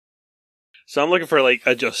So I'm looking for like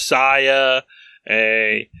a Josiah,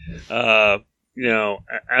 Eminon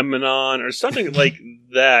or something like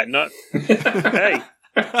that. Not hey,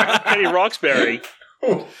 Teddy Roxbury.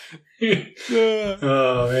 Oh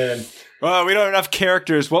man. Well, we don't have enough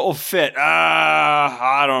characters. What will fit?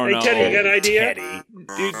 I don't know. Hey, Teddy, you got an idea? Teddy.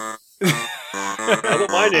 Dude. How about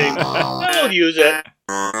my name? I'll use it.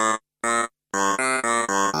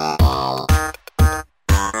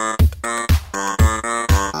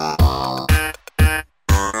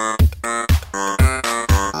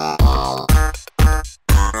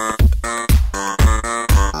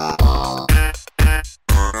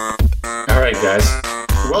 Alright guys,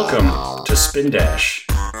 welcome to Spin Dash,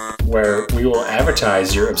 where we will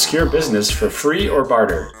advertise your obscure business for free or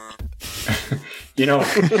barter. We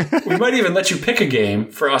might even let you pick a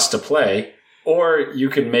game for us to play, or you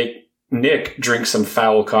can make Nick drink some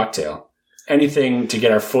foul cocktail. Anything to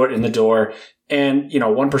get our foot in the door, and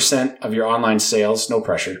 1% of your online sales, no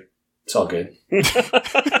pressure. It's all good.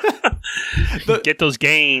 Get those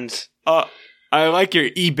gains. I like your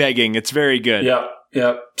e-begging. It's very good.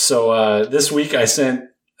 Yep. So this week I sent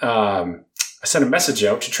a message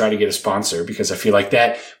out to try to get a sponsor because I feel like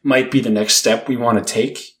that might be the next step we want to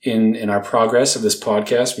take in our progress of this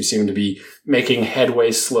podcast. We seem to be making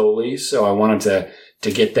headway slowly. So I wanted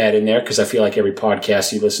to get that in there because I feel like every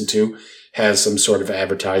podcast you listen to has some sort of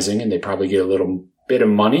advertising and they probably get a little bit of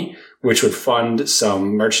money, which would fund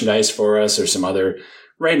some merchandise for us or some other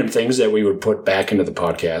random things that we would put back into the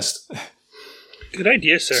podcast. Good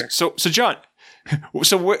idea, sir. So John,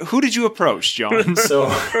 who did you approach, John?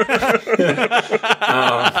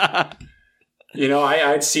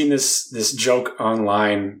 I'd seen this joke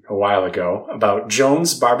online a while ago about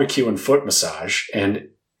Jones Barbecue and Foot Massage. And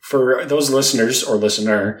for those listeners or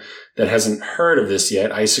listener that hasn't heard of this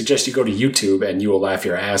yet, I suggest you go to YouTube and you will laugh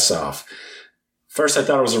your ass off. First, I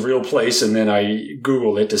thought it was a real place, and then I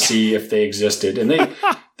Googled it to see if they existed. And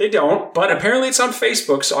they don't, but apparently it's on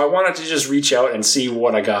Facebook, so I wanted to just reach out and see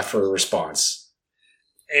what I got for a response.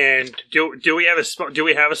 And do we have a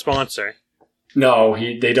sponsor? No,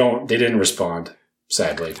 they didn't respond,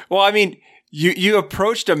 sadly. Well, I mean, you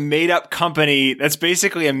approached a made-up company that's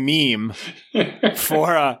basically a meme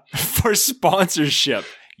for sponsorship.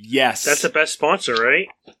 Yes. That's the best sponsor, right?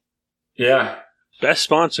 Yeah. Best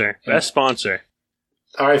sponsor.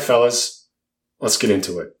 All right, fellas, let's get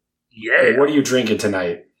into it. Yeah. What are you drinking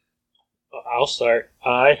tonight? I'll start.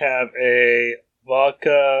 I have a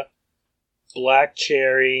vodka black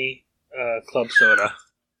cherry club soda.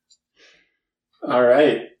 All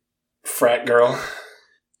right, frat girl.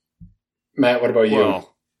 Matt, what about you?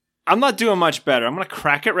 Well, I'm not doing much better. I'm going to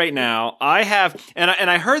crack it right now. I have, and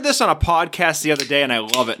I heard this on a podcast the other day, and I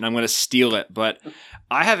love it, and I'm going to steal it. But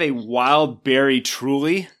I have a wild berry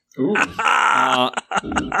Truly. Ooh.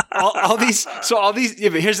 all these. Yeah,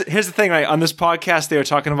 but here's the thing. Right, on this podcast, they were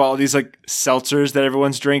talking about all these like seltzers that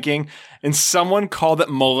everyone's drinking, and someone called it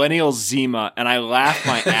Millennial Zima, and I laughed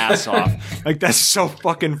my ass off. Like that's so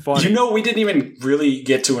fucking funny. We didn't even really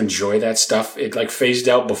get to enjoy that stuff. It like phased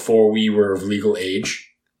out before we were of legal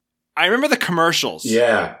age. I remember the commercials.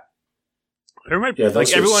 Yeah. Those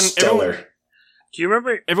like were stellar. Do you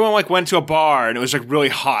remember? Everyone like went to a bar and it was like really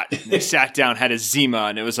hot. And they sat down, had a Zima,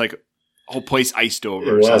 and it was like a whole place iced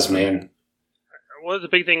over. It was, man. Well, the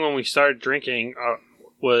big thing when we started drinking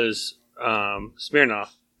was Smirnoff,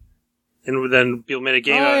 and then people made a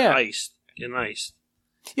game out of iced. Getting iced.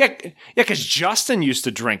 Yeah, because Justin used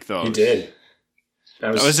to drink those. He did.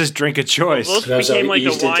 That was his drink of choice. Those became like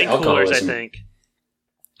the wine coolers, I think.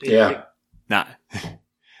 Yeah. Nah.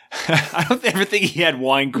 I don't ever think he had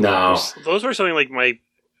wine coolers. No. Those were something like my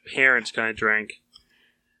parents kind of drank.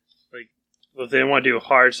 Like, if they didn't want to do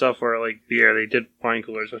hard stuff or like beer, they did wine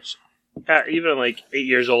coolers, which even like 8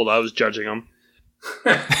 years old, I was judging them.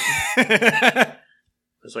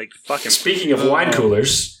 It's like fucking. Speaking of wine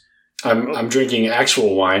coolers, I'm drinking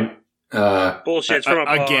actual wine. Bullshit, it's from a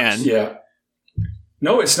box. Again. Yeah.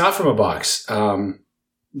 No, it's not from a box.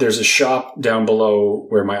 There's a shop down below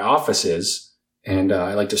where my office is. And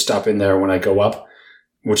I like to stop in there when I go up,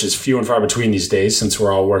 which is few and far between these days since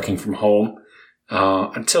we're all working from home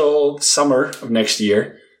until summer of next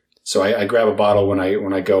year. So I grab a bottle when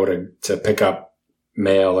I go to pick up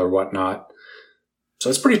mail or whatnot. So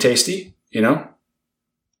it's pretty tasty,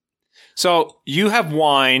 So you have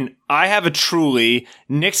wine. I have a Truly.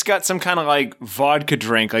 Nick's got some kind of like vodka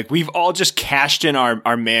drink. Like we've all just cashed in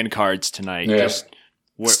our man cards tonight. Yeah.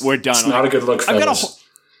 We're done. It's not a good look, fellas.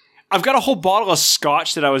 I've got a whole bottle of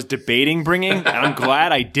scotch that I was debating bringing, and I'm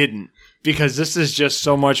glad I didn't, because this is just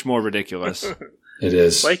so much more ridiculous. It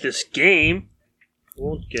is. Like this game.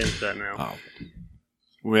 We'll get into that now. Oh.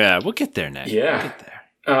 Yeah, we'll get there, Nick. Yeah. We'll get there.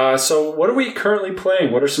 So what are we currently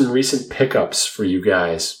playing? What are some recent pickups for you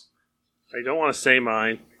guys? I don't want to say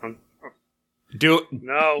mine. Do it,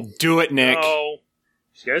 Nick. No.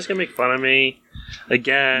 You guys gonna make fun of me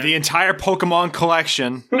again. The entire Pokemon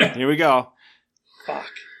collection. Here we go.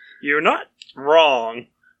 Fuck. You're not wrong.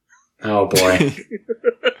 Oh, boy.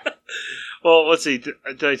 Well, let's see.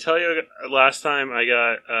 Did I tell you last time I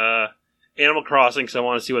got Animal Crossing because I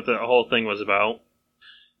want to see what the whole thing was about?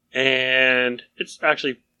 And it's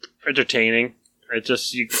actually entertaining. It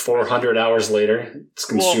just 400 hours later, it's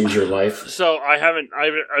consumed your life. So I'm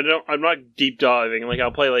not deep diving. Like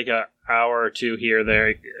I'll play like an hour or two here or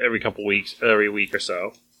there every week or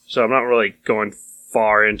so. So I'm not really going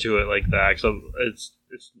far into it like that. So it's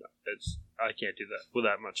I can't do that with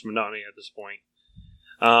that much monotony at this point.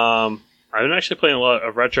 I've been actually playing a lot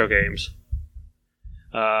of retro games.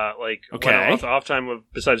 When I'm off time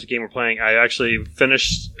besides the game we're playing, I actually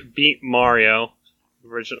beat Mario,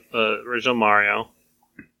 original Mario,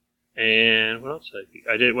 and what else?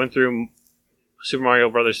 Went through Super Mario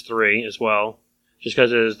Brothers 3 as well, just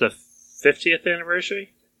because it is the 50th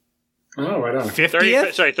anniversary. Oh, right on.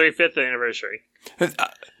 50th? 35th anniversary. Yeah.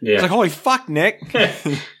 It's like, holy fuck, Nick.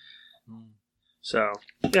 So,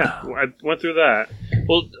 yeah, I went through that.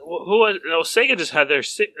 Well, Sega just had their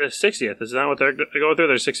 60th. Is that what they're going through?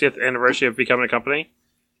 Their 60th anniversary of becoming a company?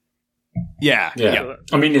 Yeah.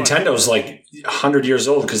 I mean, Nintendo's like 100 years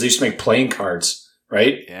old because they used to make playing cards,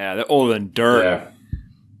 right? Yeah, they're older than dirt. Yeah.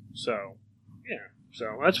 So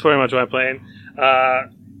that's pretty much what I'm playing.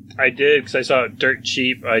 I did, because I saw it dirt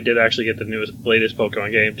cheap, I did actually get the latest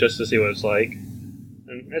Pokemon game just to see what it's like.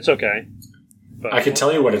 And it's okay. But I can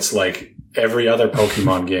tell you what it's like. Every other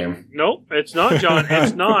Pokemon game. Nope, it's not, John.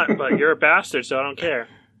 It's not, but you're a bastard, so I don't care.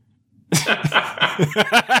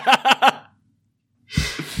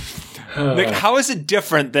 Nick, how is it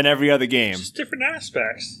different than every other game? Just different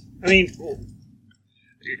aspects. I mean,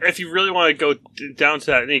 if you really want to go down to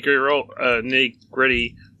that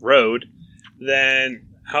nitty-gritty road, then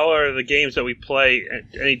how are the games that we play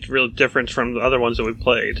any real difference from the other ones that we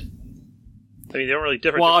played? I mean, they don't really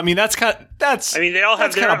differ. Well, I mean, they all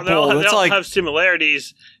have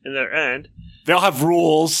similarities in their end. They all have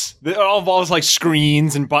rules. They all involve like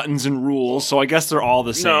screens and buttons and rules. So I guess they're all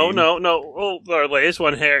the same. No. Well, our latest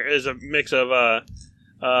one here is a mix of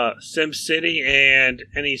SimCity and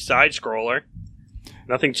any side scroller.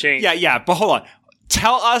 Nothing changed. Yeah. But hold on.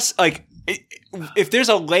 Tell us, like, if there's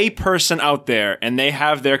a lay person out there and they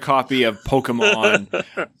have their copy of Pokemon,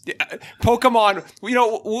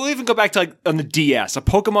 we'll even go back to like on the DS, a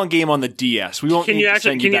Pokemon game on the DS. We won't. Can you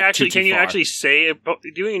actually say? Do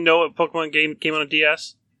you even know what Pokemon game came on a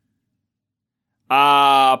DS?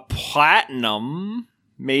 Platinum,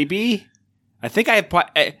 maybe. I think I have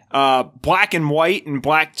Black and White and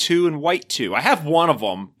Black 2 and White 2. I have one of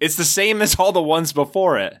them. It's the same as all the ones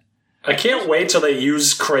before it. I can't wait till they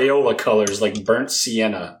use Crayola colors like burnt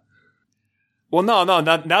sienna. Well, no. Now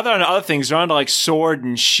they're on other things. They're on to like Sword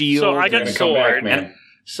and Shield. So I got Sword. Man.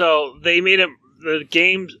 So they made it. The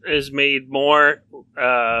game is made more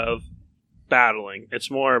of battling. It's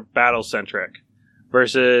more battle centric.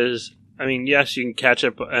 Versus, I mean, yes, you can catch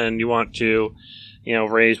it, and you want to,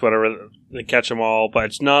 raise whatever and catch them all. But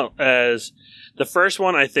it's not as the first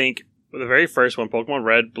one. I think the very first one, Pokemon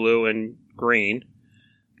Red, Blue, and Green,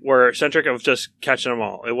 were centric of just catching them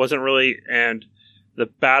all. It wasn't really, and the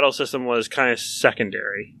battle system was kind of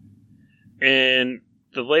secondary. In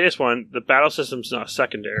the latest one, the battle system's not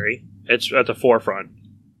secondary. It's at the forefront.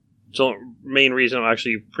 It's the main reason I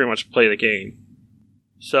actually pretty much play the game.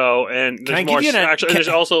 So, and there's more, there's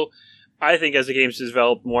also, I think as the game's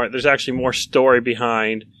developed more, there's actually more story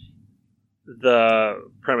behind the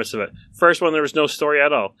premise of it. First one, there was no story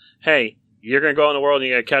at all. Hey, you're going to go in the world and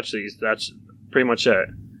you're going to catch these. That's pretty much it.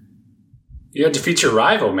 You gotta defeat your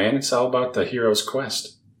rival, man. It's all about the hero's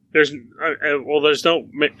quest. It's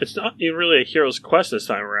not even really a hero's quest this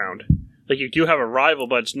time around. Like, you do have a rival,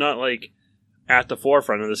 but it's not, like, at the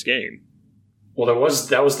forefront of this game. Well,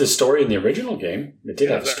 that was the story in the original game. It did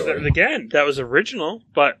have a story. Again, that was original,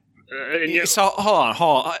 but... so, hold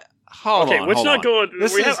on. Let's not go...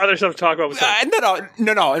 We have other stuff to talk about.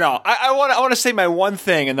 No. I want to say my one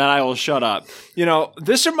thing, and then I will shut up.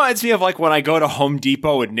 This reminds me of like when I go to Home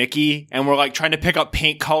Depot with Nikki, and we're like trying to pick up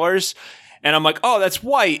paint colors, and I'm like, oh, that's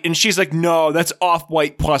white, and she's like, no, that's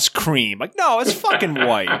off-white plus cream. Like, no, it's fucking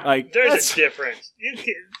white. Like, there's a difference. You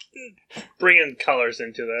can't bring in colors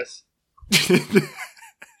into this.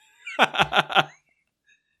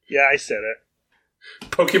 Yeah, I said it.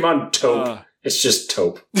 Pokemon Taupe. It's just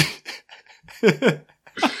taupe.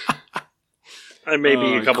 I may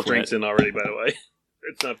be a couple drinks in already, by the way.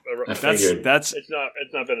 it's not. I figured. That's It's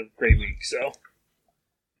not been a great week. So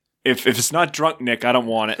if it's not drunk, Nick, I don't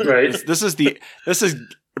want it. Right. This is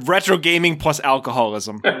retro gaming plus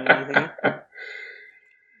alcoholism. mhm.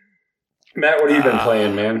 Matt, what have you been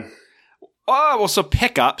playing, man? Oh, well, so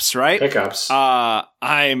pickups, right? Pickups.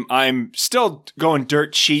 I'm still going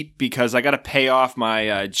dirt cheap because I got to pay off my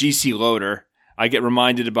GC loader. I get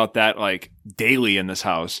reminded about that like daily in this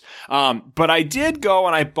house. But I did go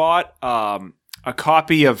and I bought a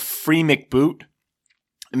copy of Free McBoot.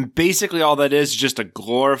 And basically all that is just a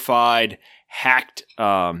glorified hacked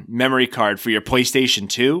memory card for your PlayStation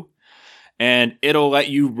 2. And it'll let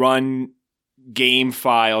you run game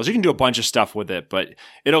files. You can do a bunch of stuff with it, but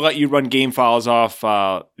it'll let you run game files off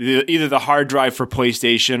either the hard drive for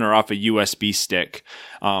PlayStation or off a USB stick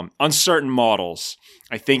on certain models.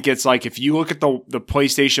 I think it's like if you look at the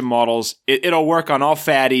PlayStation models, it'll work on all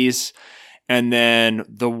fatties, and then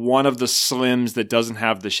the one of the slims that doesn't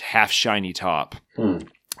have the half shiny top.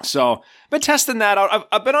 So I've been testing that out.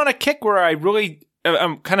 I've been on a kick where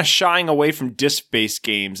I'm kind of shying away from disc-based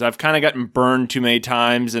games. I've kind of gotten burned too many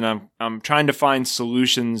times, and I'm trying to find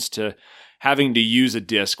solutions to having to use a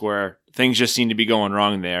disc where things just seem to be going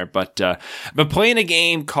wrong there. But I've been playing a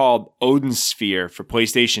game called Odin Sphere for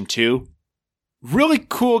PlayStation 2. Really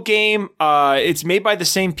cool game. It's made by the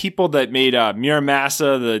same people that made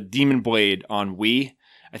Muramasa, the Demon Blade on Wii.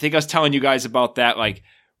 I think I was telling you guys about that. Like,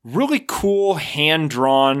 really cool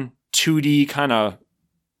hand-drawn 2D kind of,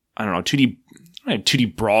 I don't know,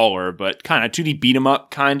 2D brawler, but kind of 2D beat 'em up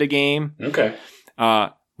kind of game. Okay.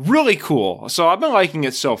 Really cool. So I've been liking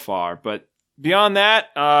it so far, but beyond that,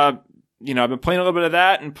 I've been playing a little bit of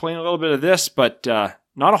that and playing a little bit of this, but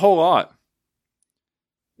not a whole lot.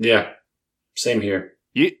 Yeah. Same here.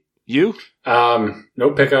 You?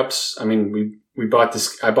 No pickups. I mean, we bought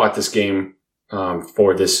this. I bought this game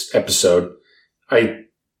for this episode.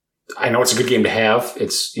 I know it's a good game to have.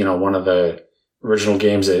 It's one of the original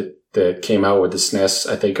games that came out with the SNES,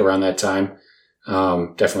 I think, around that time.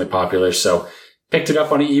 Definitely popular. So picked it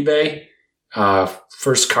up on eBay.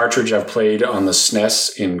 First cartridge I've played on the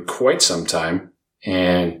SNES in quite some time.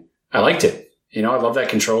 And I liked it. I love that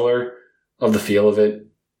controller. Love the feel of it.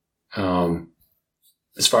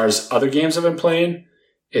 As far as other games I've been playing,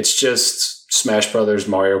 it's just Smash Brothers,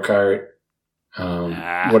 Mario Kart,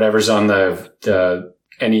 whatever's on the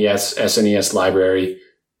NES, SNES library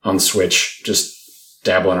on the Switch, just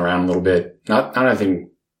dabbling around a little bit. Not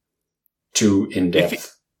anything too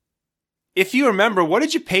in-depth. If you remember, what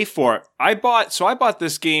did you pay for it? I bought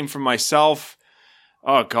this game for myself.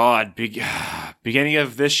 Oh God, beginning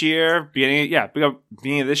of this year, beginning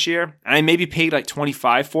of this year, and I maybe paid like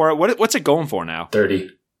 $25 for it. What's it going for now? $30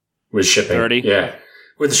 with shipping. 30, yeah,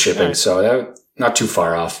 with the shipping. Right. So that not too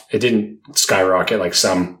far off. It didn't skyrocket like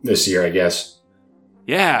some this year, I guess.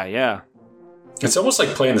 Yeah. It's almost like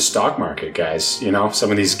playing the stock market, guys. Some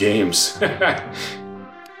of these games.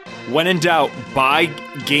 When in doubt, buy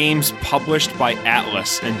games published by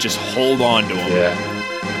Atlas and just hold on to them.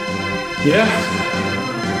 Yeah.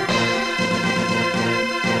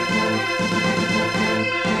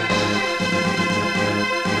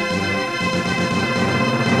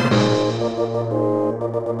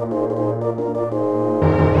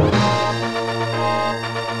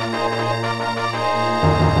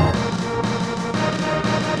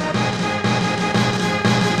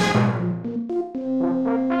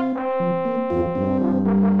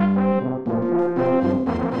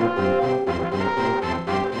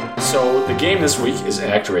 Game this week is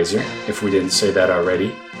ActRaiser, if we didn't say that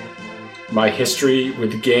already. My history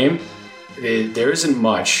with the game, there isn't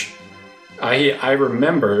much. I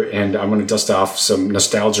remember, and I'm going to dust off some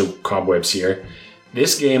nostalgia cobwebs here,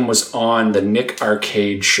 this game was on the Nick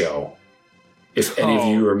Arcade show. If any of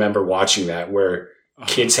you remember watching that, where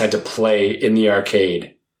kids had to play in the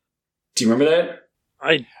arcade. Do you remember that?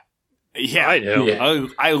 I do. Yeah.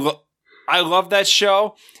 I love that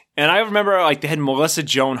show. And I remember, they had Melissa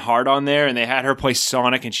Joan Hart on there, and they had her play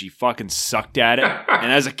Sonic, and she fucking sucked at it.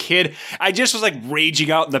 And as a kid, I just was,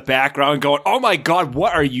 raging out in the background, going, oh my God,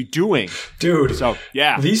 what are you doing? Dude. So,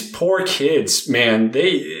 yeah. These poor kids, man,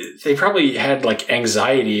 they probably had,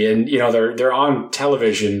 anxiety, and, they're on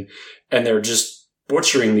television, and they're just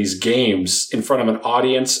butchering these games in front of an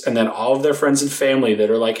audience, and then all of their friends and family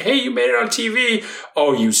that are like, hey, you made it on TV.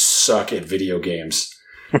 Oh, you suck at video games.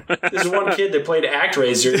 There's one kid that played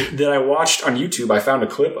ActRaiser that I watched on YouTube. I found a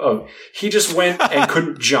clip of, he just went and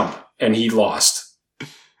couldn't jump, and he lost.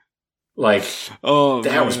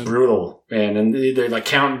 That was brutal, man. And they're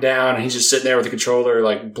counting down, and he's just sitting there with the controller,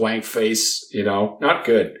 blank face, not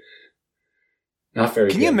good. Not very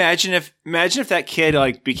good. Can you imagine if that kid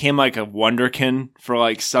like became like a wonderkin for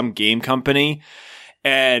like some game company?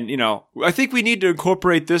 And, you know, I think we need to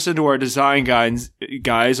incorporate this into our design guys.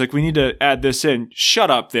 Like, we need to add this in. Shut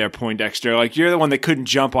up there, Poindexter. Like, you're the one that couldn't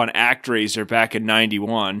jump on ActRaiser back in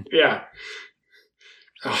 91. Yeah.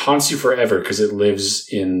 It haunts you forever because it lives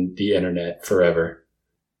in the internet forever.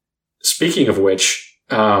 Speaking of which,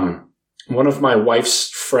 one of my wife's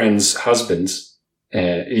friend's husbands,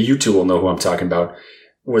 you two will know who I'm talking about,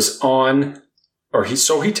 was on,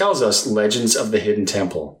 he tells us, Legends of the Hidden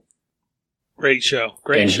Temple. Great show.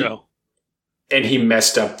 Great show. And he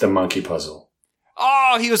messed up the monkey puzzle.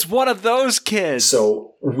 Oh, he was one of those kids.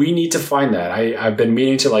 So we need to find that. I've been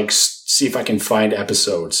meaning to like see if I can find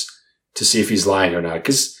episodes to see if he's lying or not.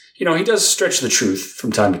 Because, you know, he does stretch the truth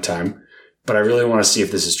from time to time. But I really want to see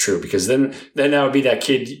if this is true. Because then that would be that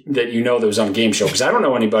kid that you know that was on Game Show. Because I don't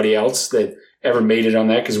know anybody else that ever made it on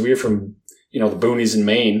that. Because we're from, you know, the boonies in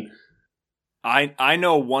Maine. I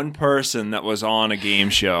know one person that was on a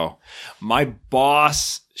game show. My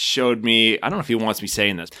boss showed me, I don't know if he wants me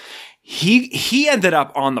saying this. He ended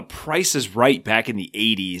up on The Price is Right back in the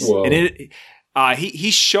 80s. Whoa. And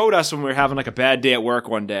he showed us when we were having like a bad day at work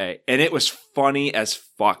one day, and it was funny as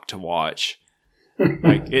fuck to watch.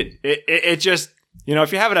 Like it just, you know,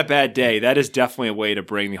 if you're having a bad day, that is definitely a way to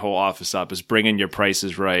bring the whole office up, is bringing your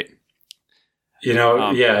prices right. You know,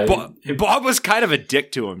 yeah. Bob was kind of a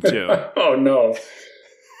dick to him, too. Oh, no.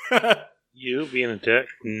 You being a dick?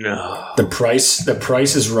 No. The price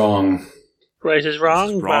is wrong. Price is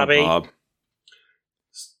wrong, Bobby. Bob.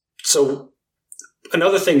 So,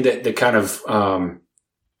 another thing that kind of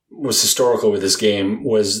was historical with this game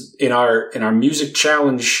was in our music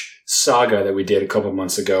challenge saga that we did a couple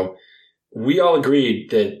months ago, we all agreed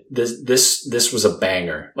that this was a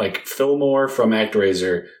banger. Like, Fillmore from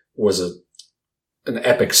ActRaiser was an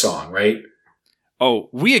epic song, right? Oh,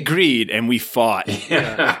 we agreed and we fought.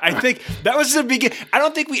 Yeah. I think that was the beginning. I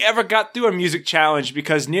don't think we ever got through a music challenge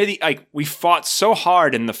because we fought so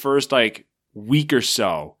hard in the first week or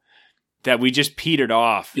so that we just petered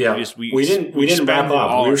off. Yeah. We didn't wrap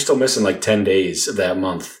up. We were still missing 10 days of that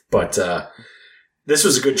month, but this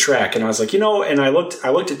was a good track. And I was like, you know, and I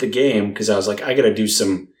looked at the game because I was like, I got to do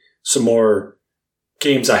some more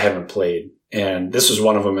games I haven't played. And this was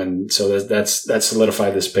one of them, and so that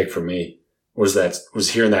solidified this pick for me. Was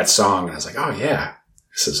hearing that song, and I was like, "Oh yeah,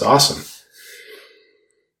 this is awesome."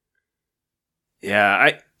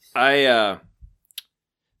 Yeah, the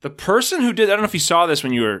person who did, I don't know if you saw this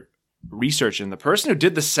when you were researching, the person who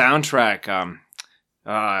did the soundtrack, in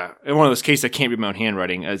one of those cases that can't read my own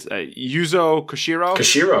handwriting, as Yuzo Koshiro.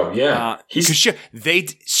 Koshiro, yeah, they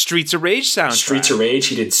Streets of Rage soundtrack. Streets of Rage.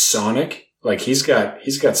 He did Sonic. Like he's got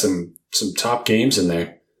some top games in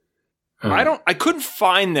there. I couldn't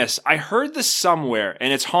find this. I heard this somewhere,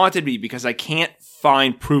 and it's haunted me because I can't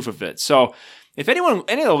find proof of it. So, if any of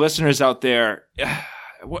the listeners out there,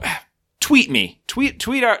 tweet me,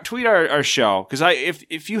 tweet our show, because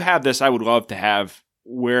if you have this, I would love to have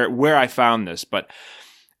where I found this. But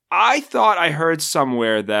I thought I heard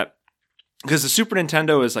somewhere that because the Super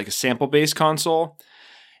Nintendo is like a sample-based console,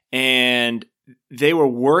 and they were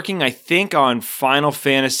working, I think, on Final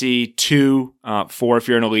Fantasy 2, 4 if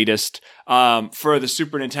you're an elitist, for the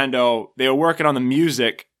Super Nintendo. They were working on the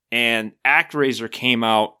music, and ActRaiser came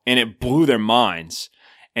out, and it blew their minds.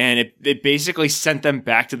 And it basically sent them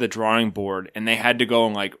back to the drawing board, and they had to go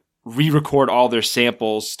and re-record all their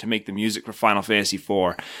samples to make the music for Final Fantasy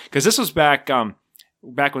 4. Because this was back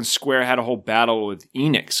when Square had a whole battle with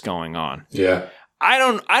Enix going on. Yeah. I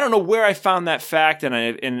don't know where I found that fact, and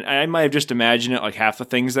I might have just imagined it like half the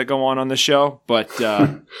things that go on the show. But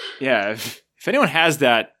yeah, if anyone has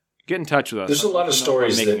that, get in touch with us. There's a lot of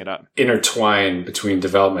stories that intertwine between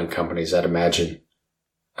development companies, I'd imagine.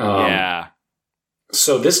 Yeah.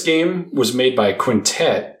 So this game was made by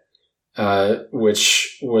Quintet,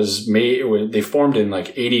 which was made. They formed in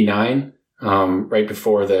 '89, right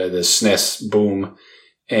before the SNES boom,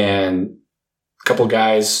 and a couple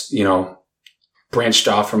guys, branched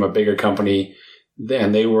off from a bigger company,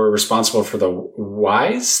 and they were responsible for the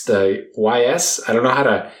YS. I don't know how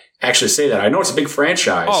to actually say that. I know it's a big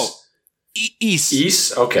franchise. Oh, Ys.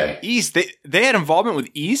 Ys? Okay. Ys. They had involvement with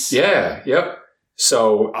Ys? Yeah, yep.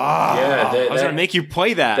 So, yeah. I was going to make you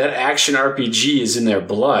play that. That action RPG is in their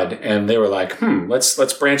blood, and they were like,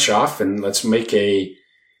 let's branch off and let's make a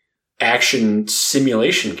action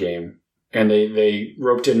simulation game. And they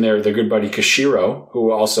roped in their good buddy Koshiro,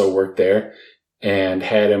 who also worked there, and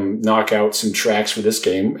had him knock out some tracks for this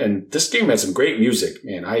game. And this game had some great music,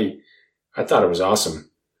 man. I thought it was awesome.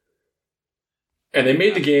 And they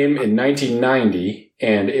made the game in 1990,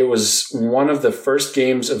 and it was one of the first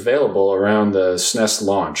games available around the SNES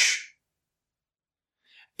launch.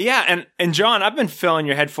 Yeah, and John, I've been filling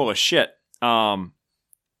your head full of shit.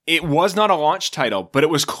 It was not a launch title, but it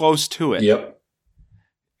was close to it. Yep.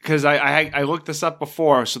 Because I looked this up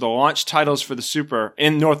before. So the launch titles for the Super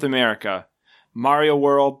in North America: Mario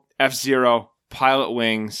World, F-Zero, Pilot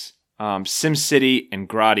Wings, SimCity, and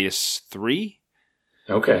Gradius 3.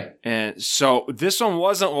 Okay. And so this one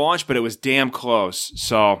wasn't launched, but it was damn close.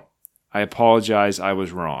 So I apologize, I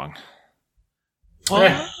was wrong.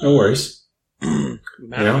 No worries.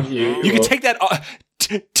 Man. You can take that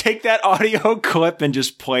take that audio clip and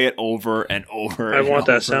just play it over and over. I want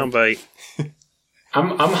that soundbite.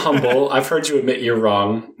 I'm humble. I've heard you admit you're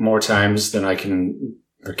wrong more times than I can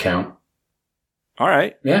recount. All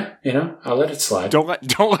right. Yeah, I'll let it slide. Don't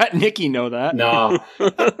let Nikki know that. No.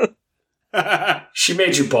 She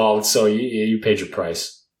made you bald, so you paid your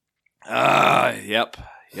price. Yep,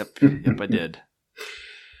 I did.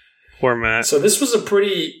 Poor Matt. So this was a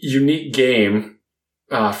pretty unique game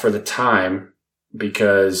for the time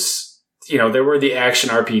because, there were the action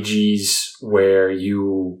RPGs where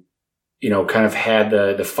you kind of had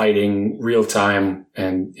the fighting real time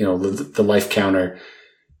and, the life counter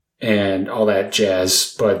and all that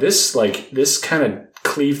jazz. But this kind of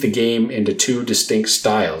cleaved the game into two distinct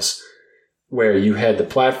styles, where you had the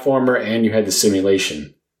platformer and you had the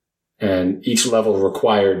simulation. And each level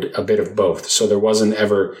required a bit of both. So there wasn't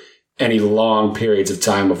ever any long periods of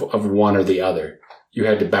time of one or the other. You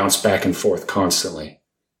had to bounce back and forth constantly.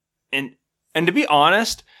 And to be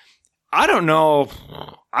honest, I don't know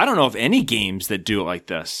of any games that do it like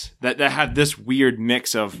this, that have this weird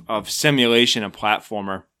mix of simulation and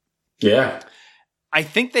platformer. Yeah. I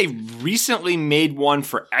think they recently made one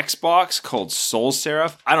for Xbox called Soul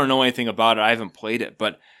Seraph. I don't know anything about it. I haven't played it,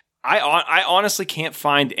 but I honestly can't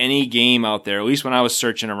find any game out there, at least when I was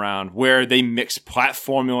searching around, where they mix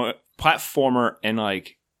platformer and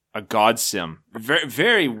like a god sim. Very,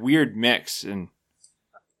 very weird mix. And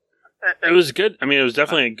it was good. I mean, it was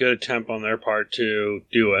definitely a good attempt on their part to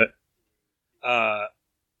do it. I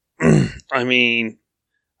mean,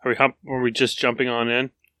 are we just jumping on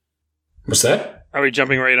in? What's that? Are we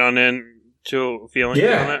jumping right on in to feelings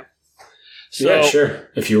on it? So, yeah, sure.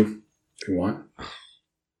 If you want.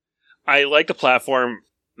 I like the platform.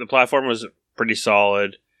 The platform was pretty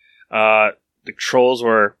solid. The controls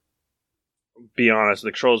were, be honest,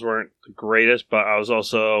 the controls weren't the greatest, but I was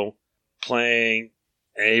also playing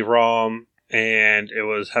a ROM, and it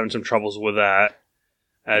was having some troubles with that,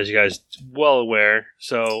 as you guys well aware.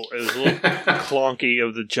 So it was a little clunky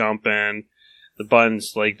of the jump and the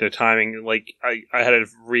buttons, like the timing, like I had to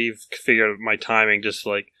reconfigure my timing, just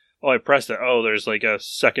like, I pressed it. Oh, there's like a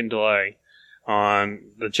second delay on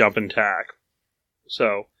the jump and tack.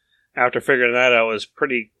 So after figuring that out, it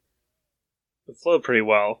flowed pretty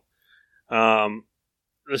well.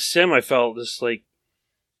 The sim, I felt just like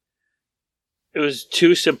it was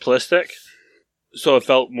too simplistic, so it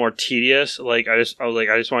felt more tedious. Like I just want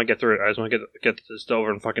to get through it. I just want to get this over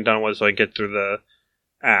and fucking done with, so I can get through the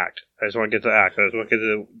act. I just want to get to the act. I just want to get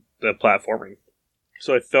to the platforming.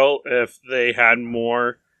 So I felt if they had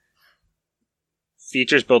more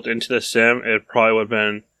features built into the sim, it probably would have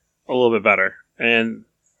been a little bit better. And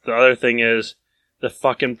the other thing is, the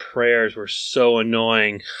fucking prayers were so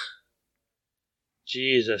annoying.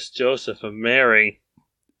 Jesus, Joseph, and Mary.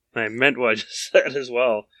 And I meant what I just said as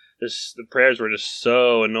well. The prayers were just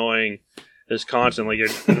so annoying. Just constantly, you're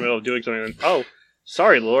in the middle of doing something, and, oh,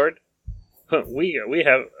 sorry, Lord.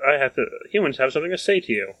 Humans have something to say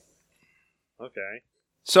to you. Okay.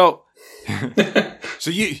 So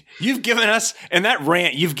you've given us, in that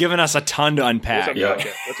rant, you've given us a ton to unpack.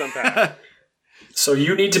 Let's unpack. So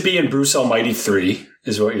you need to be in Bruce Almighty 3,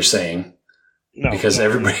 is what you're saying. No. Because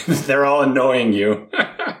everybody, they're all annoying you.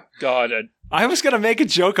 God. I was going to make a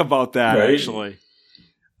joke about that, right? Actually.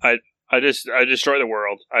 I destroy the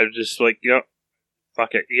world. I just like, fuck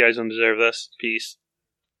it. You guys don't deserve this. Peace.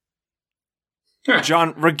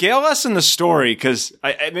 John, regale us in the story, because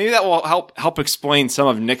maybe that will help explain some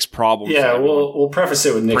of Nick's problems. Yeah, we'll preface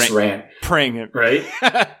it with Nick's rant. Praying him. Right?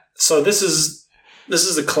 So this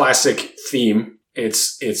is a classic theme.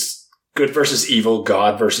 It's good versus evil,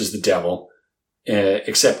 God versus the devil.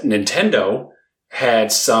 Except Nintendo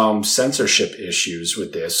had some censorship issues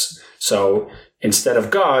with this. So instead of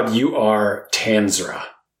God, you are Tanzra.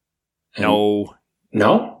 No?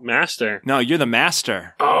 Master. No, you're the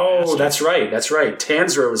master. Oh, that's right.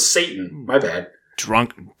 Tanzra was Satan. My bad.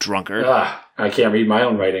 Drunkard. I can't read my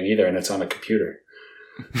own writing either, and it's on a computer.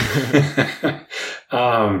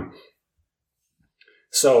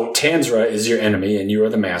 So Tanzra is your enemy, and you are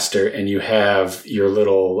the master, and you have your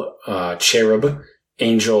little cherub,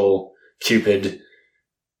 angel, Cupid,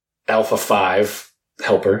 Alpha 5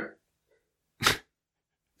 helper.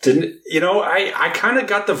 I kind of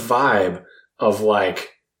got the vibe of like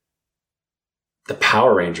the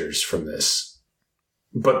Power Rangers from this,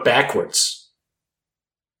 but backwards.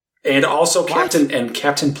 And also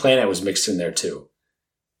Captain Planet was mixed in there too.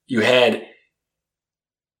 You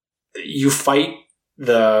fight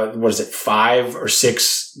the 5 or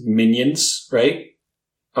 6 minions, right?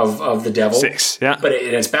 Of the devil. 6, yeah. But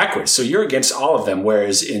it's backwards. So you're against all of them,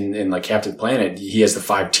 whereas in like Captain Planet, he has the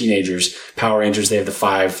 5 teenagers. Power Rangers, they have the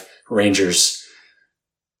 5 Rangers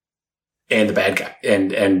and the bad guy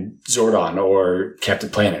and Zordon or Captain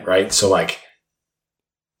Planet, right? So like,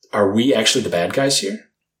 are we actually the bad guys here?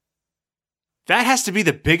 That has to be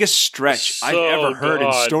the biggest stretch I've ever heard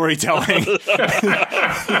in storytelling.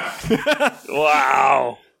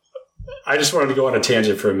 Wow. I just wanted to go on a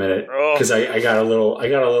tangent for a minute because I got a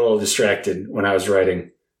little distracted when I was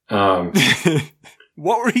writing.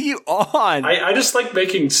 What were you on? I just like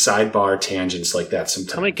making sidebar tangents like that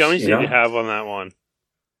sometimes. How many gummies did you have on that one?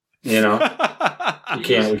 You know,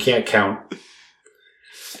 we can't count.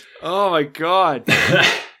 Oh my God.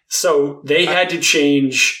 So they had to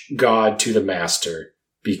change God to the Master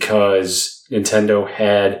because Nintendo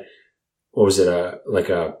had,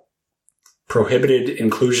 a prohibited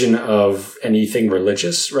inclusion of anything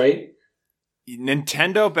religious, right?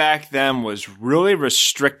 Nintendo back then was really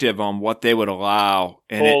restrictive on what they would allow.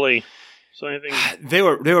 And they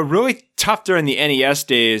were really tough during the NES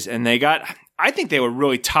days, and I think they were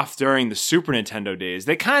really tough during the Super Nintendo days.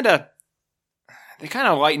 They kind of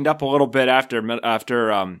lightened up a little bit after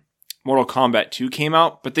Mortal Kombat 2 came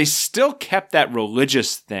out, but they still kept that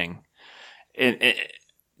religious thing. And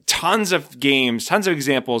tons of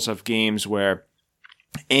examples of games where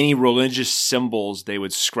any religious symbols, they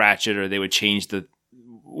would scratch it or they would change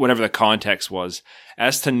whatever the context was,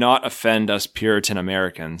 as to not offend us Puritan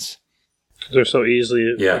Americans. They're so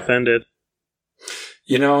easily offended.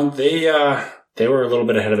 You know, they were a little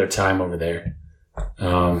bit ahead of their time over there.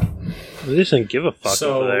 They just didn't give a fuck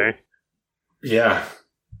over there. Yeah.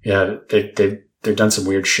 Yeah, they've done some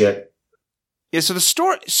weird shit. Yeah, so the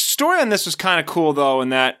story on this was kind of cool though, in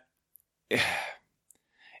that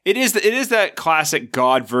it is that classic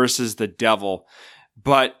God versus the devil,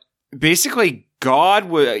 but basically God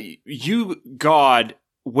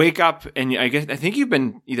wake up and I think you've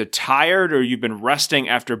been either tired or you've been resting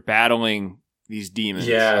after battling these demons.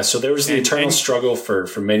 Yeah, so there was the eternal struggle for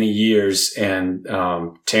many years, and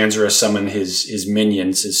Tanzra summoned his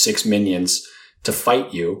minions, his 6 minions, to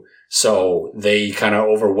fight you. So they kind of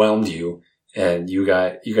overwhelmed you, and you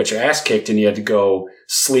got your ass kicked, and you had to go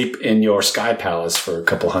sleep in your sky palace for a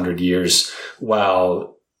couple 100 years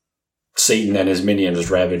while Satan and his minions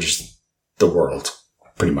ravaged the world,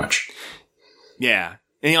 pretty much. Yeah,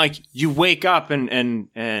 and you wake up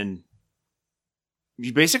and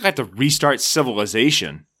you basically have to restart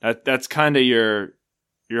civilization. That's kind of your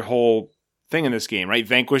whole thing in this game, right?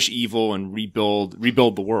 Vanquish evil and rebuild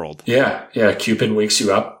the world. Yeah. Cupid wakes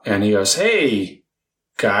you up and he goes, "Hey,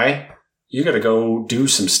 guy, you got to go do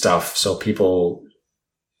some stuff so people,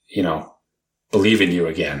 believe in you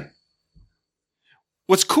again."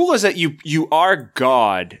 What's cool is that you are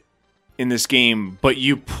God in this game, but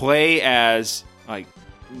you play as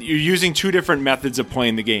you're using 2 different methods of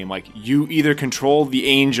playing the game. You either control the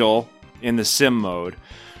angel in the sim mode,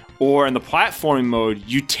 or in the platforming mode,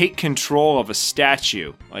 you take control of a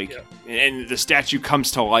statue. And the statue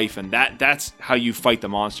comes to life, and that's how you fight the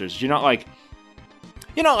monsters. You're not like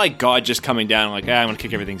God just coming down I'm gonna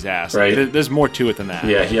kick everything's ass. Right. There's more to it than that.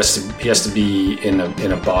 Yeah, he has to be in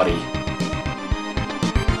a body.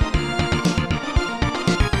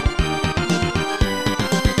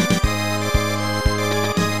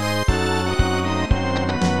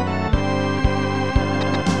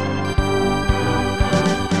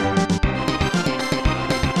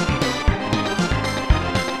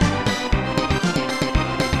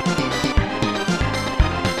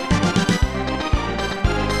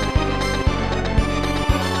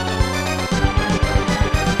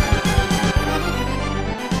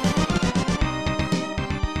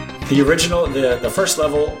 The original, the first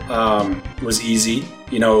level was easy.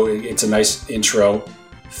 It's a nice intro.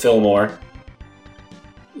 Fillmore.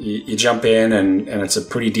 You jump in and it's a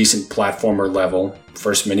pretty decent platformer level.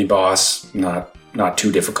 First mini boss, not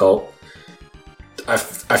too difficult. I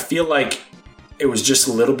feel like it was just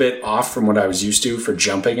a little bit off from what I was used to for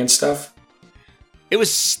jumping and stuff. It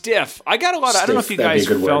was stiff. I got a lot of, I don't know if you guys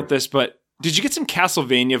felt this, but did you get some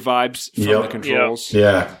Castlevania vibes from the controls?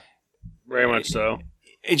 Yeah. Very much so.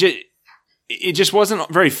 it just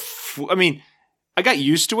wasn't very. I mean, I got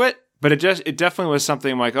used to it, but it definitely was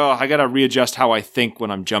something like, oh, I got to readjust how I think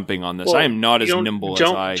when I'm jumping on this. Well, I am not as nimble as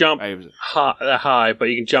I jump high, but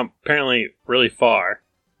you can jump apparently really far.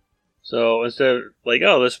 So instead of like,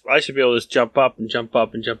 oh, I should be able to just jump up and jump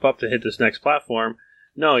up and jump up to hit this next platform.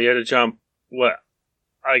 No, you had to jump. What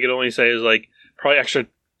I could only say is like probably extra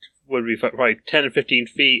would be probably 10 to 15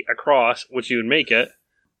 feet across, which you would make it,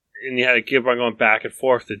 and you had to keep on going back and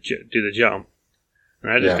forth to do the jump.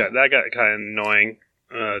 And that got kind of annoying.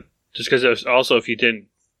 Just because also if you didn't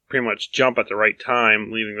pretty much jump at the right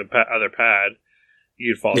time, leaving the other pad,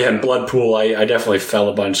 you'd fall down. In Blood Pool, I definitely fell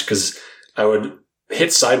a bunch because I would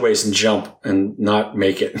hit sideways and jump and not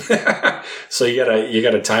make it. So you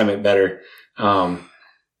gotta time it better. And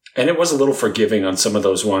it was a little forgiving on some of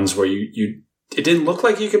those ones where it didn't look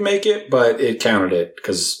like you could make it, but it counted it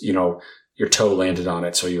because, your toe landed on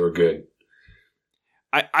it, so you were good.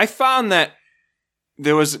 I found that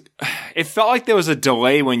it felt like there was a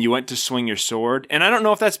delay when you went to swing your sword. And I don't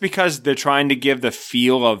know if that's because they're trying to give the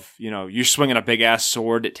feel of, you're swinging a big ass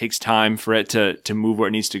sword. It takes time for it to move where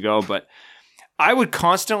it needs to go. But I would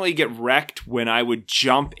constantly get wrecked when I would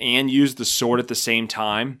jump and use the sword at the same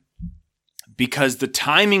time because the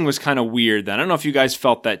timing was kind of weird. I don't know if you guys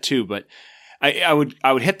felt that too, but I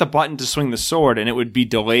would hit the button to swing the sword and it would be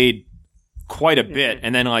delayed quite a bit,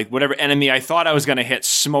 and then like whatever enemy I thought I was going to hit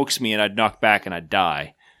smokes me, and I'd knock back and I'd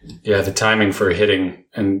die. Yeah, the timing for hitting,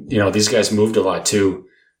 and these guys moved a lot too.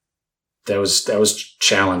 That was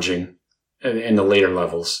challenging in the later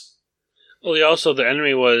levels. Well, the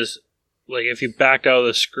enemy was like if you backed out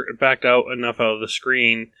enough out of the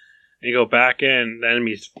screen, and you go back in, the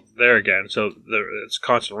enemy's there again. So it's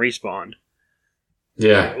constant respawn.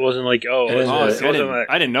 Yeah, it wasn't like I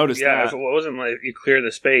didn't notice that. Yeah, it wasn't like you clear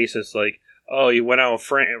the space. It's like, oh, you went out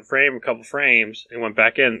frame a couple frames and went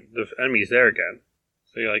back in. The enemy's there again.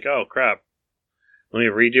 So you're like, oh crap, let me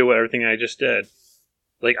redo everything I just did.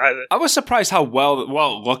 Like I was surprised how well it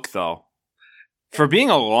looked though. For being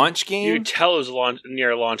a launch game, you could tell it was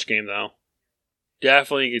near a launch game though.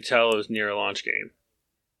 Definitely, you could tell it was near a launch game.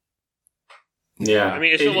 Yeah, I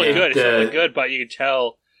mean, it still looked good. It still looked good, but you could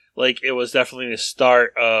tell like it was definitely the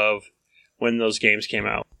start of when those games came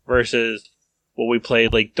out versus what we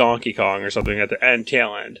played like Donkey Kong or something at the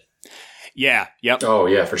tail end. Yeah. Yep. Oh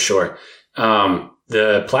yeah, for sure.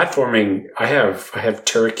 The platforming, I have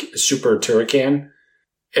Super Turrican,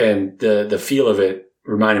 and the feel of it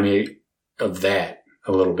reminded me of that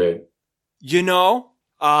a little bit.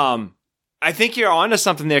 I think you're onto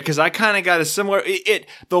something there because I kind of got a similar.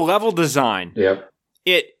 The level design. Yep.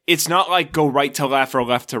 It's not like go right to left or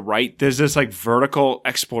left to right. There's this like vertical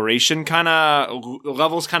exploration kind of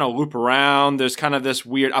levels kind of loop around. There's kind of this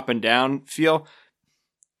weird up and down feel.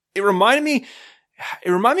 It reminded me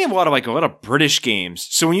of a lot of British games.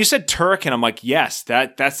 So when you said Turrican, I'm like, yes,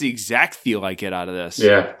 that's the exact feel I get out of this.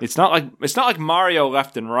 Yeah. It's not like Mario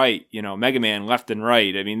left and right, Mega Man left and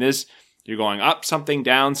right. I mean, you're going up something,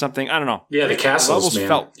 down something. I don't know. Yeah, the castles, man.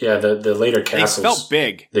 The later castles. They felt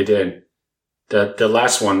big. They did. The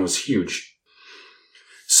last one was huge.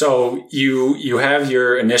 So you have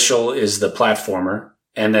your initial is the platformer,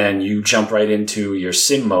 and then you jump right into your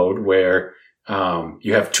sim mode where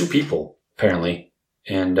you have two people apparently,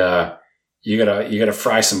 and you gotta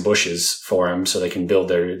fry some bushes for them so they can build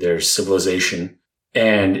their civilization,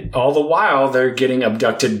 and all the while they're getting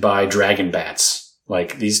abducted by dragon bats.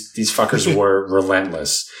 Like these fuckers were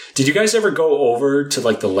relentless. Did you guys ever go over to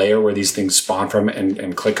like the layer where these things spawn from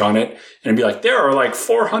and click on it and be like, there are like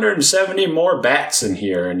 470 more bats in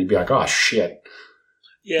here, and you'd be like, oh shit.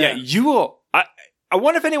 Yeah, you will. I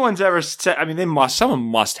wonder if anyone's ever said. I mean, someone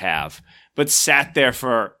must have, but sat there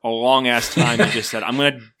for a long ass time and just said, I'm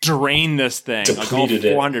going to drain this thing. Depleted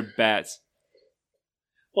like all 400 bats.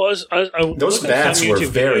 Well, those bats were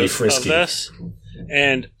very frisky.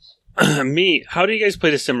 And how do you guys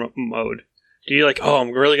play the sim mode? Do you like, oh,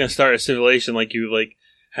 I'm really going to start a simulation like you like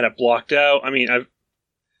had it blocked out? I mean,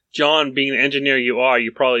 John, being the engineer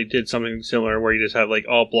you probably did something similar where you just have like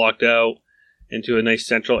all blocked out into a nice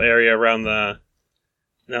central area around the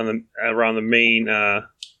main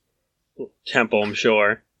temple, I'm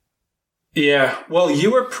sure. Yeah, well,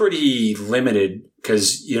 you were pretty limited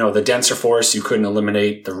because, the denser forest, you couldn't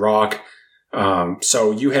eliminate the rock.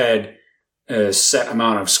 So you had a set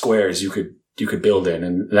amount of squares you could build in,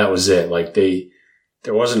 and that was it. Like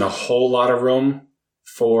there wasn't a whole lot of room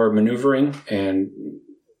for maneuvering and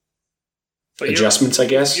adjustments, I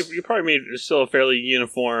guess. You probably made still a fairly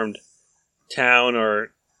uniformed town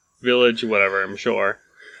or village, whatever, I'm sure.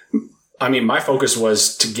 I mean, my focus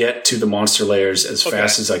was to get to the monster layers as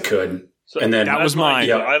fast as I could. So And then- That was mine.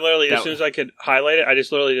 Yeah. I literally, as That- soon as I could highlight it, I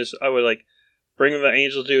would like bring the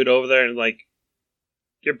angel dude over there and like,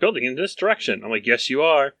 you're building in this direction. I'm like, yes, you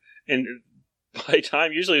are. And by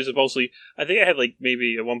time, usually it was mostly, I think I had like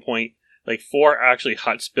maybe at one point, like 4 actually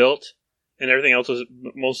huts built, and everything else was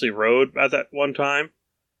mostly road at that one time.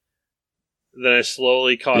 Then I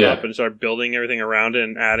slowly caught up and started building everything around it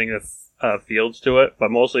and adding the fields to it. But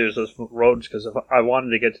mostly it was just roads because I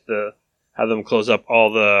wanted to get to have them close up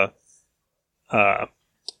all the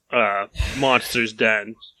monsters'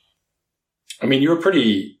 den. I mean, it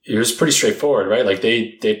was pretty straightforward, right? Like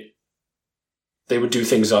they would do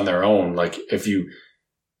things on their own. Like if you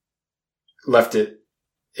left it,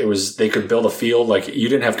 they could build a field. Like you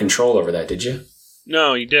didn't have control over that, did you?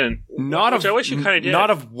 No, you didn't. Which I wish you kind of did.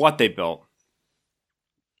 Not of what they built.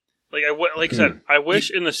 Like I said, I wish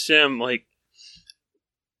in the sim like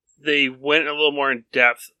they went a little more in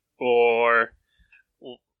depth, or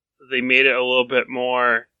they made it a little bit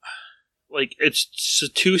more. Like it's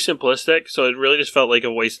too simplistic, so it really just felt like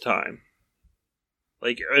a waste of time.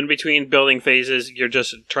 Like in between building phases, you're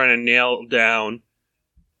just trying to nail down,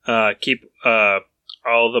 keep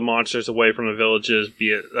all the monsters away from the villages,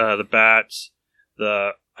 be it the bats,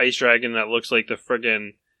 the ice dragon that looks like the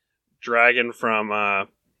friggin' dragon from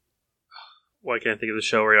I can't think of the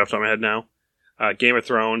show right off the top of my head now. Game of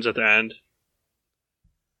Thrones at the end.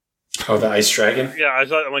 Oh, the ice dragon. Yeah,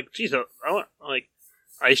 I'm like, geez, I want like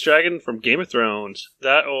ice dragon from Game of Thrones.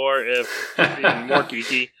 That, or if being more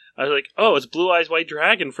geeky, I was like, oh, it's Blue Eyes White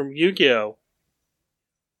Dragon from Yu-Gi-Oh.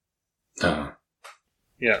 Oh.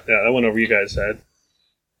 Yeah, that went over you guys' head.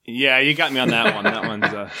 Yeah, you got me on that one. That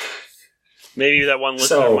one's Maybe that one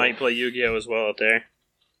listener might play Yu-Gi-Oh as well out there.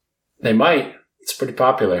 They might. It's pretty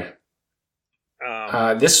popular.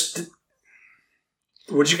 What did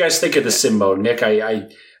you guys think of the sim mode, Nick? I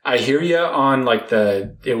hear you on like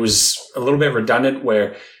it was a little bit redundant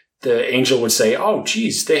where the angel would say, "Oh,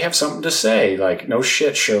 geez, they have something to say." Like, no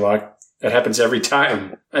shit, Sherlock. That happens every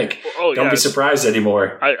time. Like, don't be surprised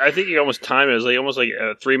anymore. I think you almost time it as like almost like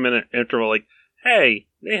a 3-minute interval. Like, hey,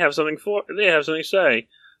 they have something to say.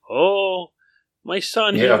 Oh, my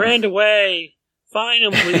son, he ran away. Find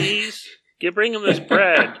him, please. Bring him this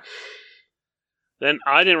bread. Then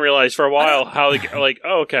I didn't realize for a while how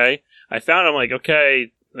oh, okay. I found him. Like,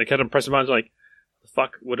 okay. I kept on pressing buttons. Like,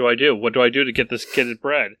 fuck. What do I do? What do I do to get this kid his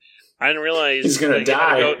bread? I didn't realize he's gonna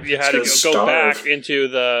die. You had to go back into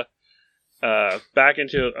the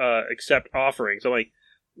accept offerings. I'm like,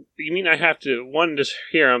 you mean I have to just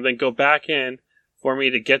hear them, then go back in for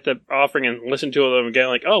me to get the offering and listen to them again?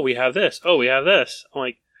 Like, oh, we have this. Oh, we have this. I'm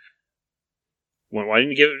like, why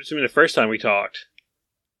didn't you give it to me the first time we talked?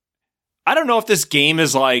 I don't know if this game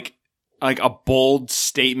is like a bold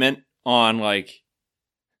statement on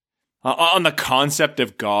on the concept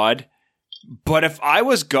of God, but if I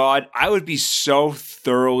was God, I would be so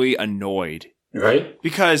thoroughly annoyed. Right?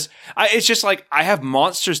 Because it's just like I have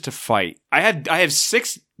monsters to fight. I have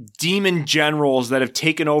 6 demon generals that have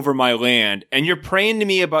taken over my land, and you're praying to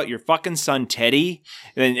me about your fucking son Teddy,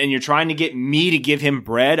 and you're trying to get me to give him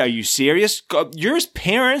bread. Are you serious? You're his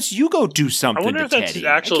parents. You go do something. I wonder if that's his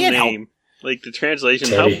actual name. Like the translation.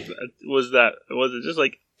 Teddy. How was that? Was it just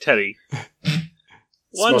like Teddy?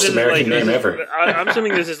 It's the most American name ever. I'm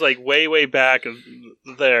assuming this is like way back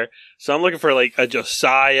there. So I'm looking for like a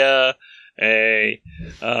Josiah,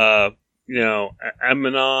 Amenon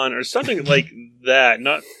or something like that.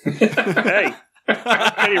 Not hey,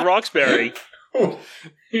 Teddy Roxbury. Oh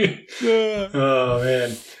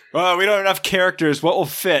man. Well, we don't have enough characters. What will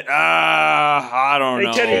fit? I don't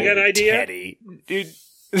know. Teddy, you got an idea? Teddy, dude.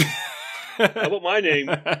 How about my name?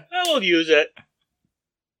 I will use it.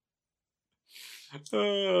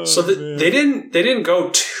 So they didn't go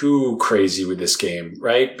too crazy with this game,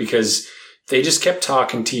 right? Because they just kept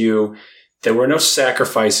talking to you. There were no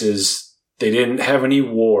sacrifices. They didn't have any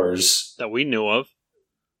wars that we knew of.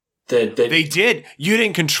 They did. You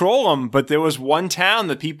didn't control them, but there was one town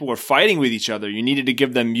that people were fighting with each other. You needed to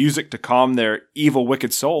give them music to calm their evil,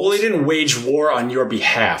 wicked souls. Well, they didn't wage war on your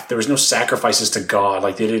behalf. There was no sacrifices to God.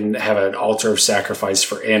 Like, they didn't have an altar of sacrifice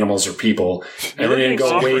for animals or people. And they didn't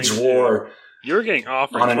go wage war. You're getting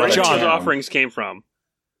offerings. Where those offerings came from?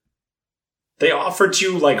 They offered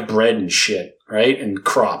you, like, bread and shit, right? And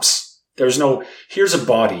crops. There's no, here's a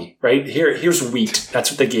body, right? Here's wheat. That's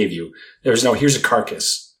what they gave you. There's no, here's a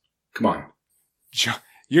carcass. Come on.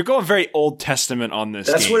 You're going very Old Testament on this.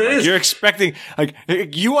 That's game. what it is. You're expecting, like,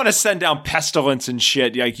 you want to send down pestilence and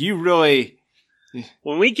shit. Like, you really.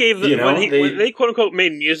 When we gave them, when they quote unquote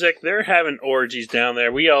made music, they're having orgies down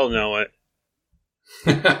there. We all know it.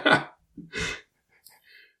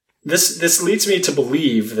 This leads me to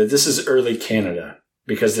believe that this is early Canada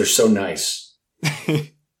because they're so nice.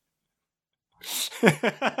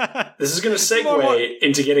 This is going to segue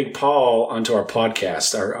into getting Paul onto our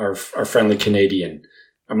podcast, our friendly Canadian.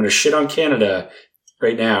 I'm going to shit on Canada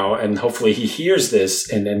right now, and hopefully he hears this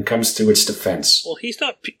and then comes to its defense. Well, he's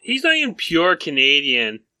not even pure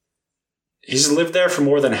Canadian. He's lived there for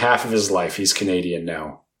more than half of his life. He's Canadian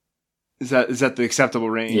now. Is that the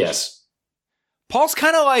acceptable range? Yes. Paul's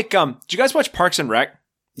kind of like, do you guys watch Parks and Rec?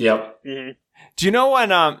 Yep. Mm-hmm. Do you know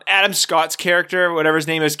when Adam Scott's character, whatever his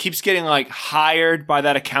name is, keeps getting like hired by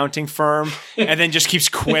that accounting firm and then just keeps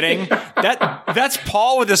quitting? That's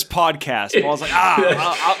Paul with this podcast. Paul's like,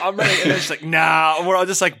 I'm ready. And they're just like, nah. We're all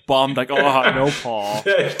just like bummed, like, oh, no, Paul.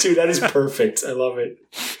 Dude, that is perfect. I love it.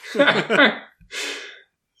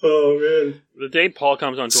 Oh, man. The day Paul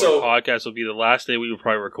comes onto our podcast will be the last day we will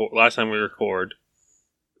probably record. Last time we record.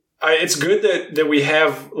 It's good that we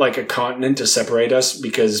have like a continent to separate us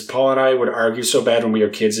because Paul and I would argue so bad when we were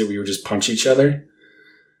kids that we would just punch each other.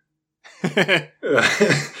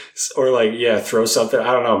 Or like, throw something.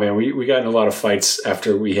 I don't know, man. We got in a lot of fights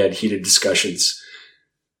after we had heated discussions.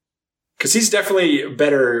 Because he's definitely a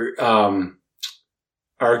better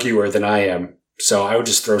arguer than I am. So I would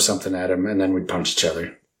just throw something at him and then we'd punch each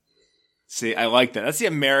other. See, I like that. That's the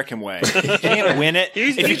American way. If you can't win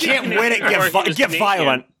it, get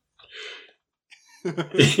violent.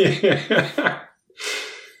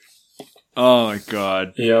 Oh my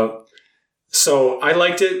god. Yeah. So I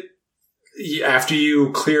liked it after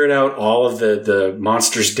you cleared out all of the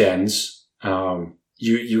monsters' dens.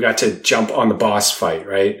 You got to jump on the boss fight,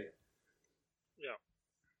 right?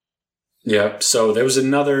 Yeah. So there was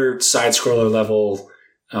another side scroller level.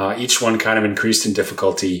 Each one kind of increased in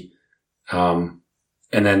difficulty. And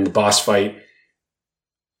then the boss fight.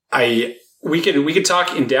 We could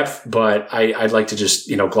talk in depth, but I'd like to just,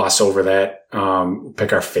 gloss over that,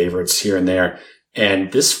 pick our favorites here and there.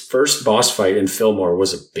 And this first boss fight in Fillmore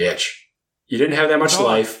was a bitch. You didn't have that much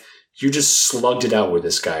life. You just slugged it out with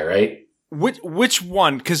this guy, right? Which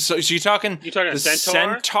one? Because so you're talking the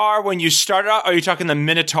Centaur when you started out, or are you talking the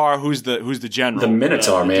Minotaur who's the general? The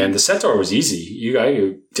Minotaur, man. The Centaur was easy. You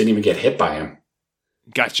didn't even get hit by him.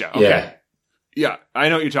 Gotcha. Okay. Yeah, I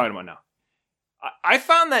know what you're talking about now. I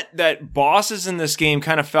found that bosses in this game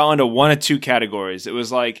kind of fell into one of two categories. It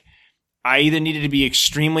was like I either needed to be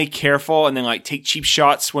extremely careful and then like take cheap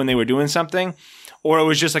shots when they were doing something, or it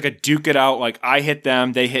was just like a duke it out, like I hit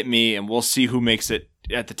them, they hit me, and we'll see who makes it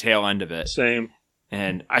at the tail end of it. Same.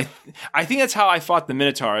 And I think that's how I fought the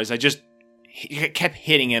Minotaur, is I just kept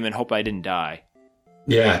hitting him and hope I didn't die.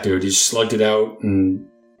 Yeah, dude, you slugged it out and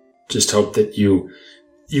just hope that you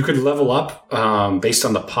could level up based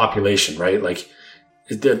on the population, right? Like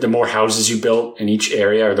the more houses you built in each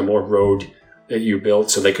area, or the more road that you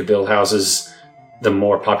built so they could build houses, the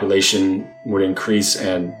more population would increase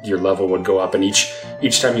and your level would go up. And each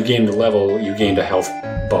time you gained a level, you gained a health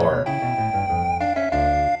bar.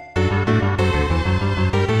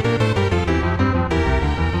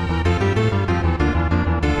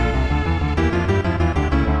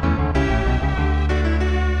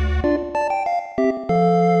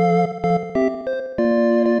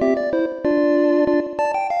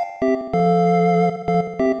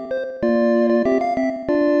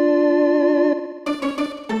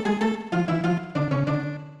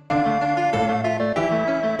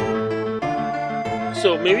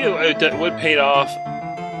 So maybe it would paid off.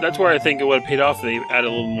 That's where I think it would have paid off if they added a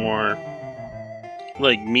little more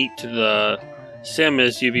like meat to the sim.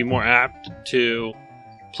 Is you'd be more apt to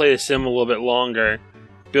play the sim a little bit longer,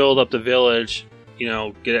 build up the village,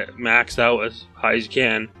 get it maxed out as high as you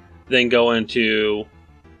can, then go into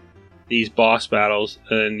these boss battles,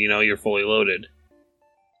 and you're fully loaded.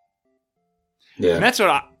 Yeah, and that's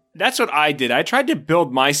what I did. I tried to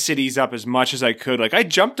build my cities up as much as I could. Like I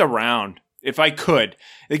jumped around. If I could.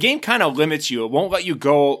 The game kind of limits you. It won't let you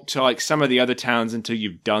go to like some of the other towns until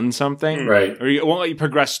you've done something. Right. Or it won't let you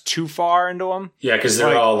progress too far into them. Yeah, because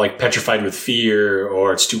they're all like petrified with fear,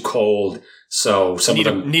 or it's too cold. So some of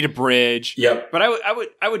them need a bridge. Yep. But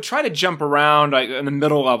I would try to jump around like in the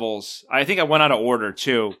middle levels. I think I went out of order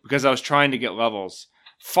too because I was trying to get levels.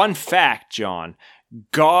 Fun fact, John.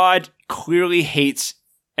 God clearly hates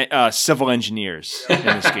civil engineers in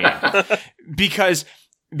this game.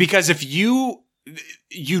 Because if you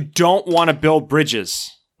don't want to build bridges,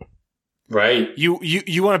 right? You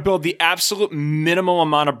want to build the absolute minimal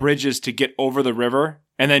amount of bridges to get over the river,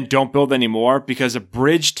 and then don't build any more because a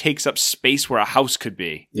bridge takes up space where a house could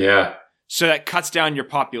be. Yeah. So that cuts down your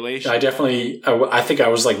population. I think I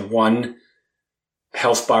was like one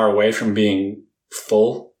health bar away from being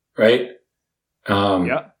full, right?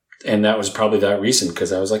 Yeah. And that was probably that reason,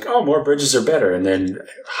 because I was like, oh, more bridges are better. And then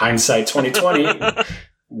hindsight 2020,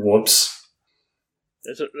 whoops.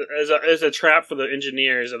 It's a trap for the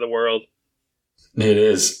engineers of the world. It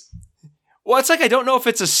is. Well, it's like, I don't know if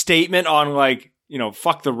it's a statement on like,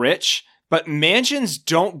 fuck the rich, but mansions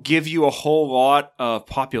don't give you a whole lot of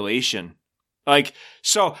population. Like,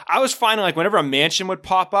 so I was finding like whenever a mansion would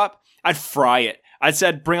pop up, I'd fry it. I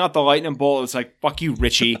said, bring out the lightning bolt. It's like, fuck you,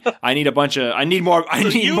 Richie. I need more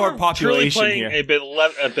population playing here.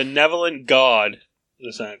 A benevolent god, in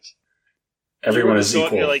a sense. Everyone is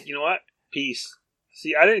equal. You're like, you know what? Peace.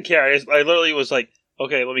 See, I didn't care. I literally was like,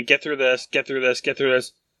 okay, let me get through this,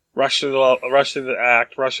 rush through the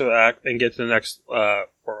act, and get to the next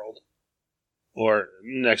world. Or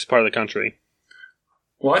next part of the country.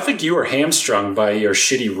 Well, I think you were hamstrung by your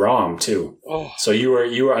shitty ROM too. Oh. So you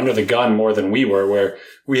were under the gun more than we were, where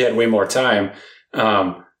we had way more time.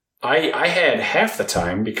 I had half the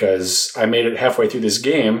time because I made it halfway through this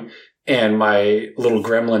game, and my little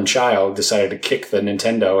gremlin child decided to kick the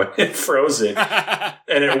Nintendo and it froze it,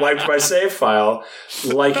 and it wiped my save file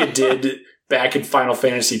like it did back in Final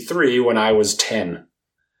Fantasy III when I was 10.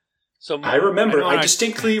 So I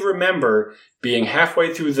distinctly remember being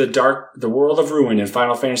halfway through the world of ruin in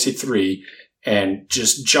Final Fantasy III and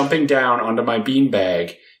just jumping down onto my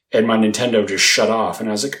beanbag, and my Nintendo just shut off. And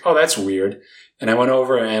I was like, oh, that's weird. And I went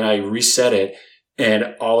over and I reset it,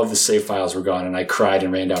 and all of the save files were gone, and I cried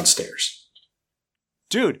and ran downstairs.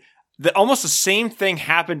 Dude, almost the same thing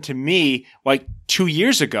happened to me like 2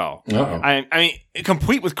 years ago. I mean,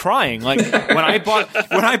 complete with crying. Like when I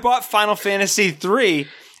bought Final Fantasy III,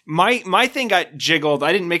 my thing got jiggled.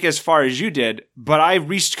 I didn't make it as far as you did, but I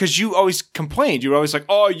reached, because you always complained. You were always like,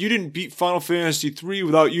 oh, you didn't beat Final Fantasy III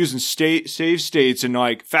without using save states and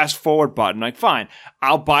like fast forward button. Like, fine,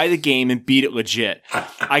 I'll buy the game and beat it legit.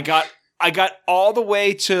 I got all the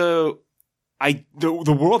way to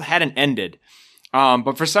the world hadn't ended.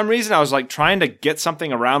 But for some reason I was like trying to get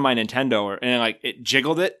something around my Nintendo, and like it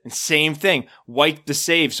jiggled it, and same thing, wiped the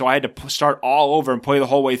save. So I had to start all over and play the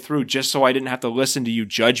whole way through, just so I didn't have to listen to you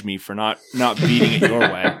judge me for not beating it your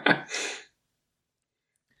way.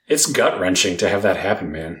 It's gut wrenching to have that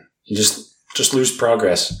happen, man. You just lose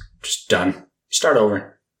progress. Just done. Start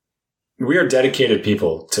over. We are dedicated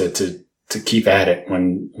people to keep at it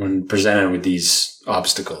when presented with these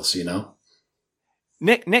obstacles,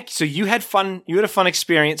 Nick, so you had fun. You had a fun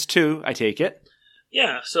experience too, I take it.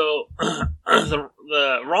 Yeah. So the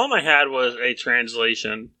ROM I had was a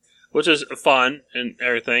translation, which is fun and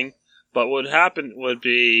everything. But what would happen would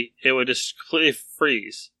be it would just completely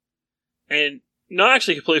freeze, and not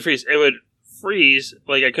actually completely freeze. It would freeze,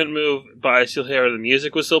 like I couldn't move, but I still hear the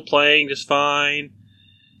music was still playing just fine.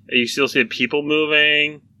 You still see people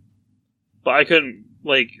moving, but I couldn't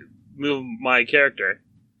like move my character.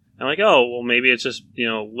 I'm like, oh, well, maybe it's just,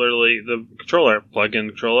 literally the controller. Plug in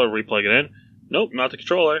the controller, replug it in. Nope, not the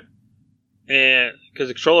controller. And because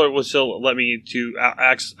the controller would still let me to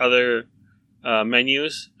access other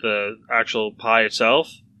menus, the actual Pi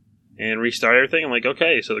itself, and restart everything. I'm like,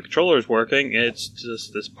 okay, so the controller is working. It's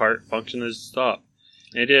just this part function is stopped.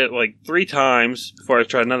 And I did it like 3 times before I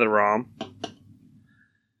tried another ROM.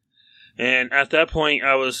 And at that point,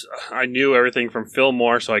 I knew everything from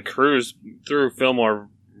Fillmore, so I cruised through Fillmore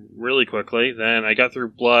really quickly. Then I got through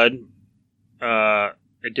Blood. I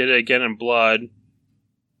did it again in Blood,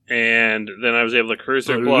 and then I was able to cruise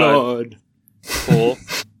through Blood. Cool.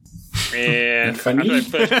 And after I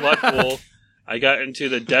finished Blood Pool, I got into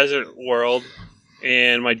the desert world,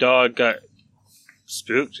 and my dog got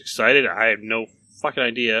spooked, excited. I have no fucking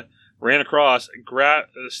idea. Ran across,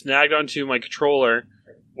 snagged onto my controller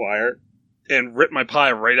wire, and ripped my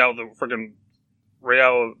Pi right out of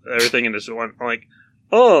everything in this one. I'm like,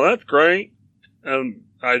 oh, that's great.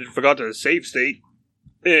 I forgot to save state.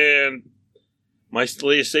 And my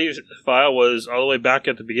latest save file was all the way back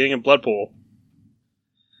at the beginning of Blood Pool.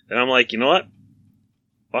 And I'm like, you know what?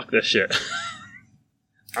 Fuck this shit.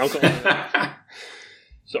 I'm calling it.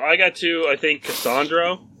 So I got to, I think,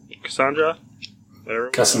 Cassandra? Whatever.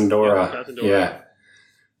 Cassandra. Yeah.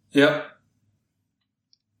 Yep.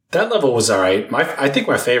 That level was alright. I think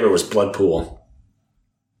my favorite was Blood Pool.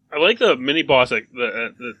 I like the mini boss at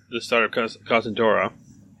the start of Cassandra.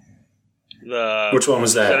 Which one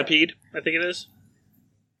was that? Centipede, I think it is.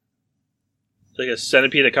 It's like a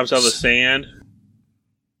centipede that comes out of the sand.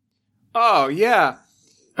 Oh, yeah.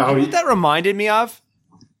 You know what that reminded me of?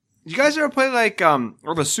 You guys ever play like all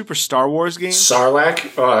the Super Star Wars games?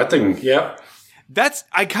 Sarlacc? Oh, that thing, yeah.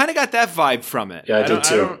 I kind of got that vibe from it. Yeah, I did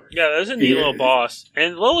too. Yeah, that was a neat little boss.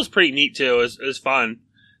 And the level was pretty neat too. It was fun.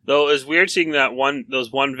 Though it was weird seeing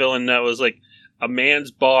those one villain that was like a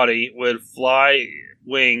man's body with fly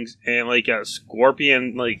wings and like a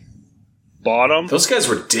scorpion like bottom. Those guys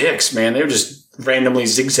were dicks, man. They were just randomly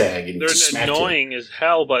zigzagging. They're annoying as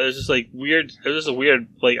hell, but it's just like weird. It was just a weird.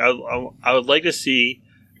 Like I would like to see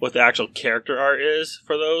what the actual character art is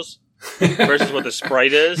for those versus what the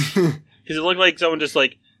sprite is, because it looked like someone just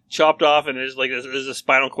like chopped off and there's a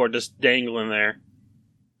spinal cord just dangling there.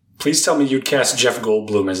 Please tell me you'd cast Jeff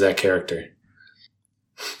Goldblum as that character.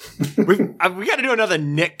 we got to do another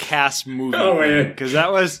Nick Cast movie. Oh man, because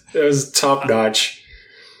that was top notch.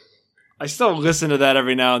 I still listen to that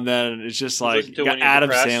every now and then. It's just like you got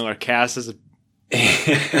Adam Sandler cast as a.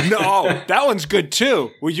 No, that one's good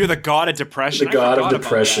too. Well, you're the god of depression. The god of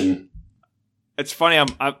depression. It's funny.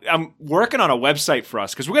 I'm working on a website for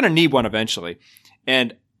us because we're gonna need one eventually,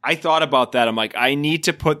 and I thought about that. I'm like, I need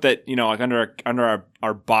to put that, you know, like under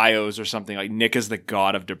our bios or something. Like Nick is the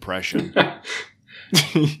god of depression.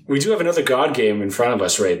 We do have another god game in front of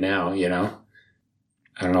us right now. You know,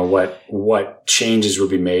 I don't know what changes would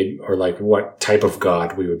be made or like what type of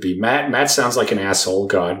god we would be. Matt sounds like an asshole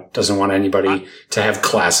god. Doesn't want anybody to have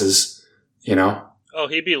classes. You know. Oh,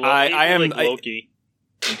 he'd be Loki. I am like Loki.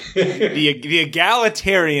 the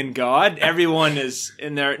egalitarian god. Everyone is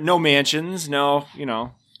in there. No mansions. No, you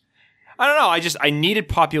know. I don't know. I needed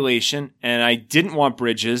population, and I didn't want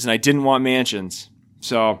bridges, and I didn't want mansions.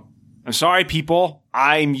 So I'm sorry, people.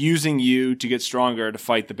 I'm using you to get stronger to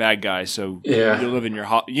fight the bad guys. So yeah. you need to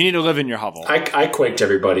live in your hovel. I quaked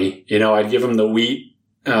everybody. You know, I'd give them the wheat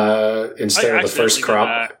instead of the first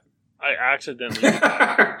crop. I accidentally.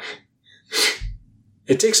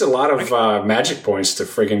 It takes a lot of magic points to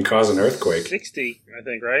friggin' cause an earthquake. 60, I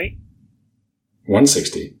think, right?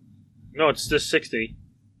 160. No, it's just 60.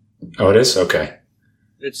 Oh, it is? Okay.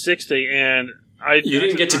 It's 60, and you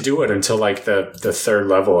didn't get to do it until like the third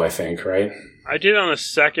level, I think, right? I did it on the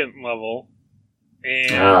second level,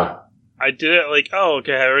 and I did it like, oh,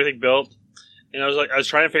 okay, I have everything built, and I was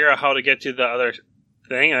trying to figure out how to get to the other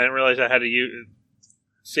thing, and I didn't realize I had to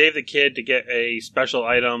save the kid to get a special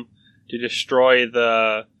item to destroy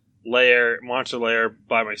the monster layer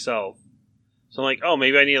by myself. So I'm like, oh,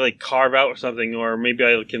 maybe I need to like carve out something, or maybe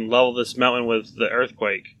I can level this mountain with the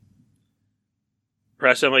earthquake.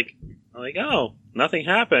 Press it, I'm like, oh, nothing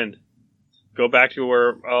happened. Go back to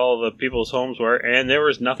where all the people's homes were, and there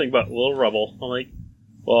was nothing but little rubble. I'm like,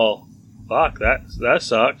 well, fuck, that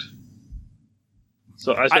sucked.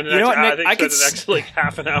 So I spent the next like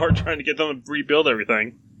half an hour trying to get them to rebuild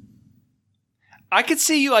everything. I could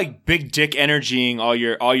see you like big dick energying all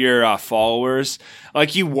your followers.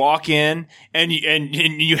 Like you walk in and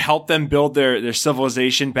you help them build their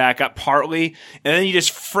civilization back up partly, and then you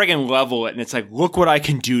just friggin' level it, and it's like, look what I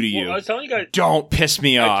can do to you. I was telling you guys, don't piss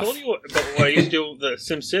me off. I told you about what I used to do with the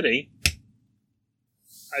SimCity.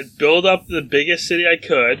 I'd build up the biggest city I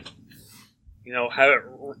could. You know, have it.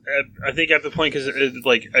 I think at the point because it's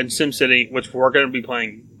like in SimCity, which we're going to be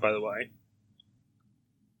playing, by the way.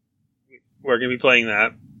 We're going to be playing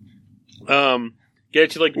that. Get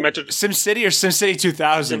it to like Metro... SimCity or SimCity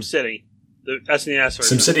 2000? SimCity. The SNES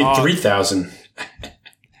version. SimCity 3000.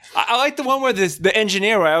 I like the one where the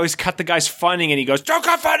engineer, where I always cut the guy's funding and he goes, don't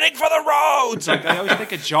cut funding for the roads! Like, I always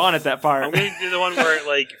think of John at that part. I'm going to do the one where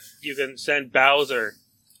like you can send Bowser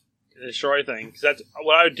to destroy things. That's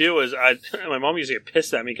what I would do is my mom used to get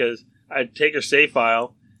pissed at me because I'd take her save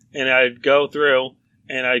file and I'd go through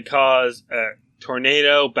and I'd cause...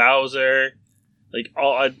 Tornado, Bowser, like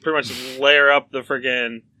I'd pretty much layer up the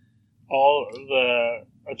friggin' all the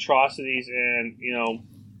atrocities and, you know,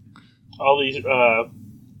 all these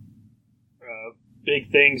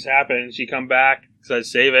big things happen. And she come back because I'd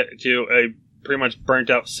save it to a pretty much burnt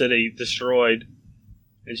out city, destroyed,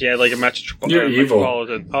 and she had like a You're evil.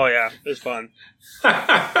 Oh yeah, it was fun.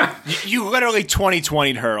 You literally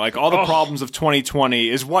 2020'd her. Like all the problems of 2020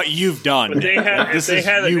 is what you've done. But this is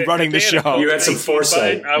you running the show. You had some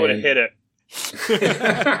foresight. I would have hit it.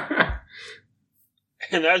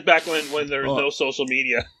 And that was back when there was no social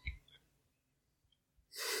media.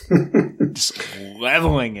 Just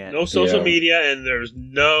leveling it. No social media, and there's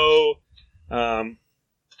no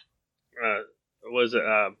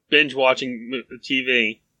binge watching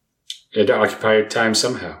TV. You had to occupy your time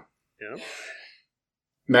somehow. Yeah.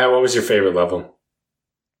 Matt, what was your favorite level?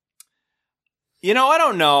 You know, I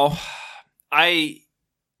don't know. I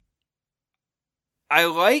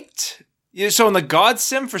liked... So in the God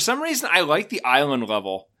Sim, for some reason, I liked the island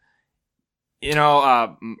level. You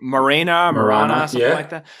know, Marana, something like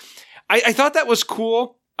that. I thought that was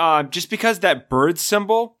cool, just because that bird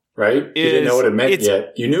symbol... Right? You didn't know what it meant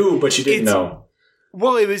yet. You knew, but you didn't know.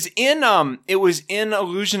 Well, it was in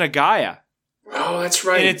Illusion of Gaia. Oh, that's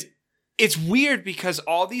right. it's weird because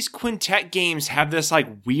all these quintet games have this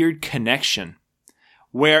like weird connection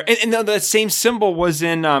where, and the same symbol was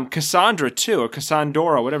in Cassandra too, or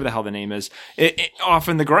Cassandra, whatever the hell the name is, off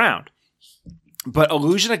in the ground. But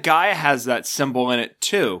Illusion of Gaia has that symbol in it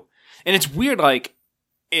too. And it's weird, like,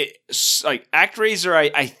 it's like ActRaiser,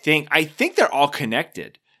 I think they're all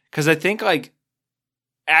connected. Because I think like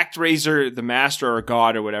ActRaiser, the master or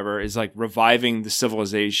god or whatever, is like reviving the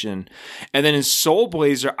civilization. And then in Soul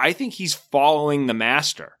Blazer, I think he's following the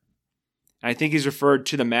master. I think he's referred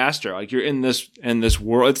to the master. Like you're in this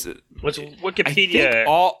world. What's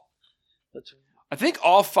Wikipedia? I think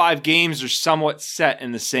all 5 games are somewhat set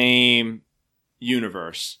in the same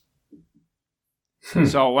universe.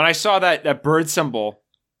 So when I saw that bird symbol,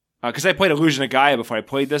 because I played Illusion of Gaia before I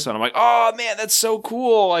played this one, I'm like, oh man, that's so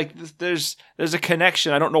cool! Like there's a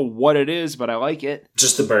connection. I don't know what it is, but I like it.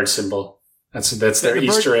 Just the bird symbol. That's their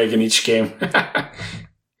Easter egg in each game.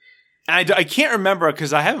 I can't remember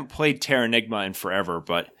because I haven't played Terranigma in forever,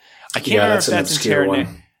 but I can't remember if that's in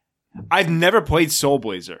Terranigma. I've never played Soul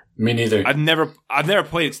Blazer. Me neither. I've never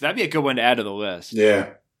played it, so that'd be a good one to add to the list.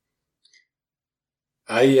 Yeah.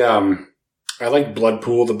 I like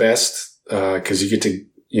Bloodpool the best because you get to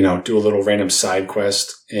do a little random side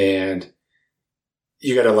quest, and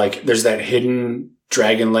you gotta like there's that hidden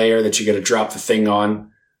dragon layer that you gotta drop the thing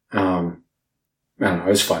on. I don't know. It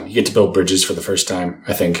was fun. You get to build bridges for the first time,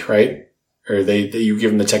 I think, right? Or you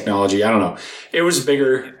give them the technology. I don't know. It was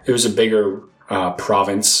bigger. It was a bigger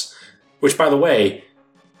province. Which, by the way,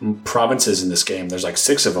 provinces in this game. There's like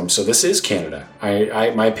 6 of them. So this is Canada.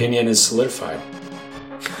 My opinion is solidified.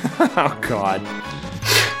 Oh God.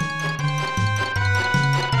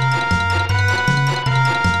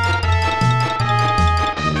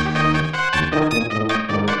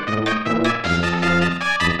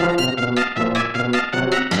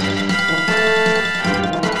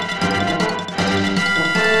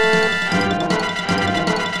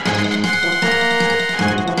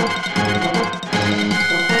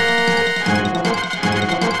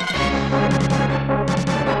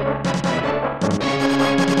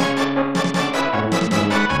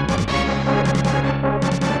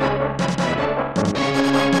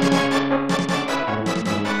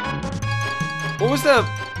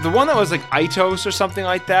 The one that was like Itos or something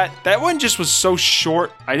like that. That one just was so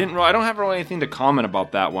short. I don't have really anything to comment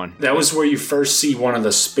about that one. That was where you first see one of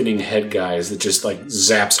the spinning head guys that just like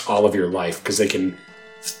zaps all of your life because they can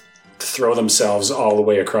throw themselves all the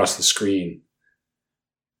way across the screen.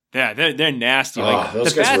 Yeah, they're nasty.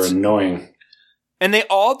 Those guys were annoying. And they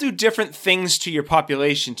all do different things to your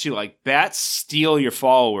population too. Like bats steal your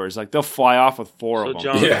followers. Like they'll fly off with 4 of them.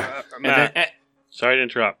 John, yeah. Matt, sorry to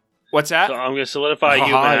interrupt. What's that? So I'm going to solidify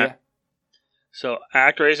you, Matt. Yeah. So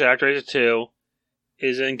ActRaiser 2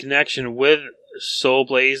 is in connection with Soul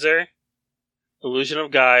Blazer, Illusion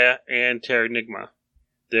of Gaia, and Terranigma.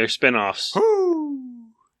 They're spin-offs.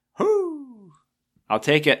 I'll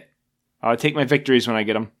take it. I'll take my victories when I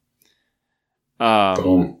get them.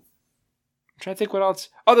 Boom. I'm trying to think what else.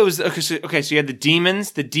 Oh, there was okay. So you had the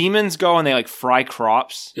demons. The demons go and they like fry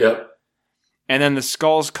crops. Yep. And then the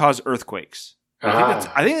skulls cause earthquakes.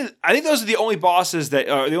 I think those are the only bosses that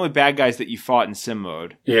are the only bad guys that you fought in sim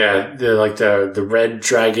mode. Yeah, they're like the red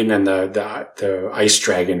dragon and the ice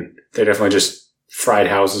dragon. They definitely just fried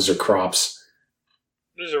houses or crops.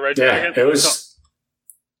 There's a red dragon. Yeah, it was.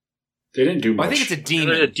 They didn't do much. I think it's a demon.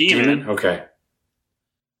 There's a demon. Okay.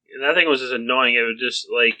 And that thing was just annoying. It would just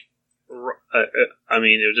like, it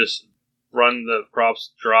would just run the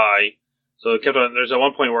crops dry. So it kept on. There's at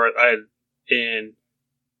one point where I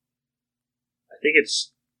think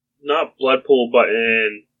it's not Bloodpool, but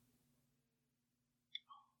in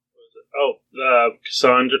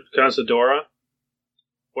Cassandra,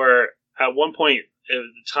 where at one point the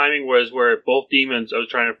timing was where both demons, I was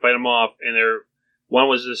trying to fight them off, and one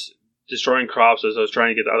was just destroying crops as I was trying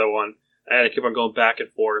to get the other one. I had to keep on going back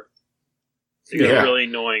and forth. It got really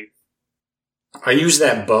annoying. I use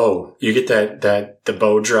that bow. You get the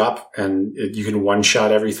bow drop, and you can one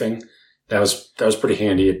shot everything. That was pretty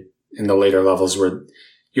handy in the later levels where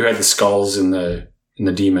you had the skulls and the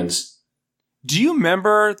demons. Do you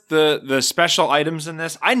remember the special items in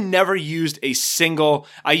this? I never used a single.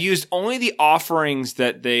 I used only the offerings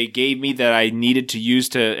that they gave me that I needed to use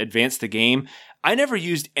to advance the game. I never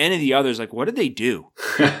used any of the others. Like, what did they do?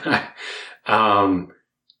 I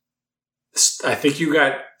think you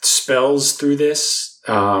got spells through this.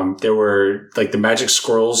 There were like the magic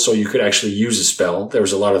scrolls, so you could actually use a spell. There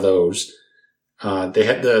was a lot of those. They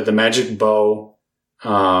had the magic bow,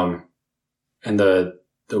 and the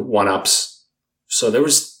 1-ups. So there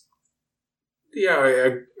was,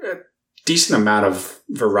 a decent amount of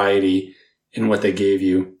variety in what they gave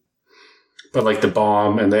you. But like the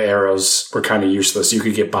bomb and the arrows were kind of useless. You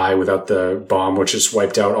could get by without the bomb, which just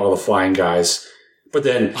wiped out all the flying guys. But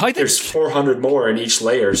then there's 400 more in each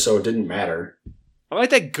layer, so it didn't matter. I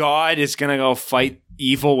like that God is going to go fight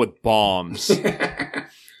evil with bombs.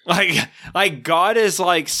 Like God is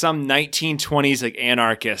like some 1920s like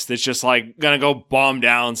anarchist that's just like going to go bomb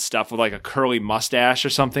down stuff with like a curly mustache or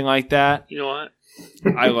something like that. You know what?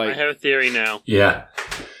 I have a theory now. Yeah.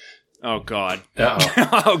 Oh, God.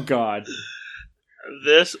 Uh-oh. Oh, God.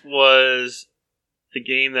 This was the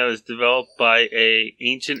game that was developed by a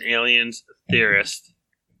Ancient Aliens theorist.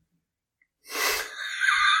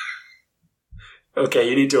 Okay,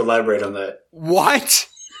 you need to elaborate on that. What?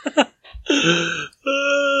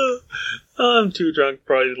 I'm too drunk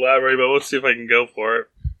probably to elaborate, but let's see if I can go for it.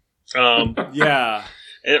 Yeah.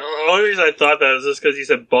 And the only reason I thought that was just because he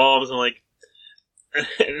said bombs. I'm like,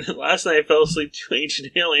 and last night I fell asleep to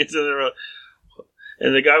Ancient Aliens,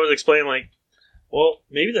 and the guy was explaining like, well,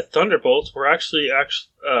 maybe the Thunderbolts were actually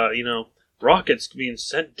rockets being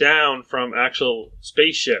sent down from actual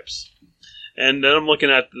spaceships. And then I'm looking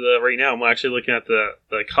at right now. I'm actually looking at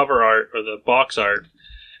the cover art or the box art,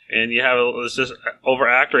 and you have over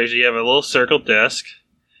ActRaiser. You have a little circle disc,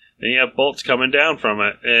 and you have bolts coming down from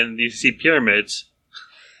it, and you see pyramids.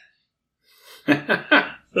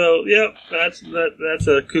 So, yeah, that's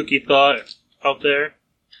a kooky thought out there.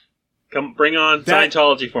 Come, bring on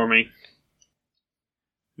Scientology for me.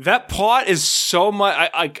 That plot is so much.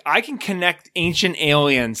 I can connect Ancient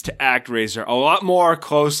Aliens to ActRaiser a lot more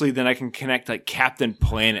closely than I can connect like Captain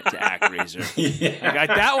Planet to ActRaiser. Yeah. Like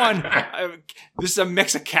that one, this is a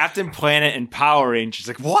mix of Captain Planet and Power Rangers.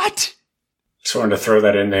 Like what? Just wanted to throw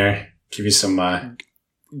that in there. Give you some.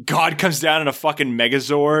 God comes down in a fucking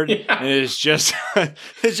Megazord, and it's just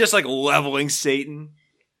like leveling Satan.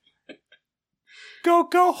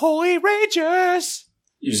 Go Holy Rangers!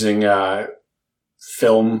 Using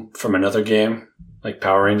film from another game, like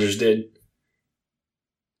Power Rangers did.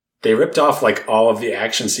 They ripped off like all of the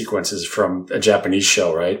action sequences from a Japanese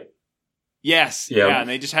show, right? Yes. Yep. Yeah, and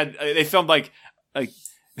they filmed like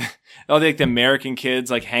all the American kids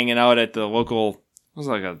like hanging out at the local. It was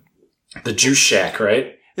like the Juice Shack,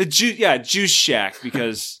 right? Juice Shack,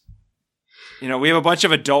 because we have a bunch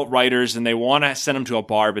of adult writers and they want to send them to a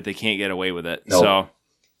bar, but they can't get away with it. Nope. So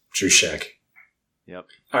Juice Shack. Yep.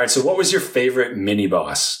 All right. So, what was your favorite mini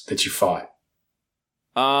boss that you fought?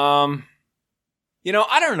 I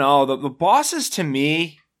don't know. The bosses to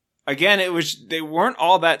me, again, they weren't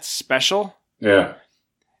all that special. Yeah.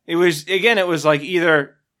 It was like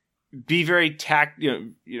either be very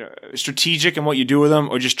strategic in what you do with them,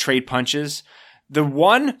 or just trade punches. The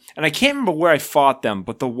one, and I can't remember where I fought them,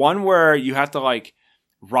 but the one where you have to like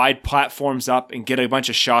ride platforms up and get a bunch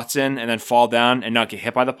of shots in and then fall down and not get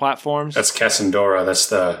hit by the platforms. That's Cassandra.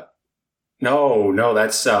 That's no,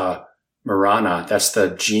 that's Marana. That's the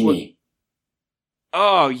genie.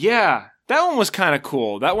 Oh, yeah. That one was kind of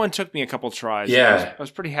cool. That one took me a couple tries. Yeah. I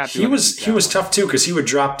was pretty happy. He was tough too, because he would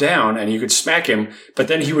drop down and you could smack him, but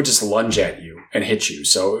then he would just lunge at you and hit you.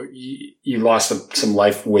 So you lost some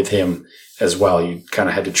life with him as well. You kind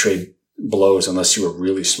of had to trade blows unless you were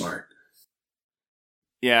really smart.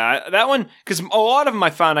 Yeah, that one, because a lot of them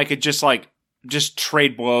I found I could just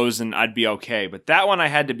trade blows and I'd be okay. But that one I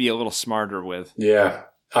had to be a little smarter with. Yeah.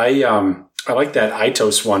 I like that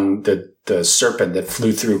Itos one, the serpent that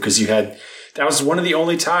flew through, because that was one of the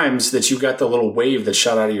only times that you got the little wave that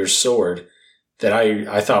shot out of your sword that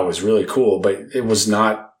I thought was really cool, but it was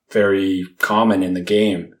not very common in the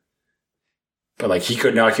game. But like he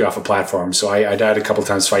could knock you off a platform, so I died a couple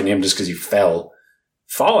times fighting him just because he fell.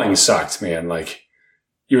 Falling sucked, man. Like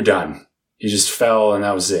you're done. You just fell and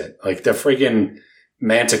that was it. Like the friggin'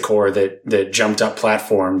 Manticore that jumped up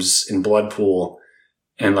platforms in Bloodpool.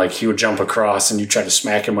 And like he would jump across and you try to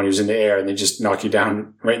smack him when he was in the air and they just knock you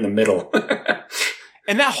down right in the middle.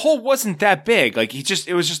 And that hole wasn't that big. Like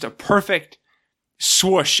it was just a perfect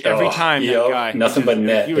swoosh every time. That guy. Nothing but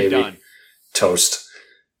net, he was baby. Done. Toast.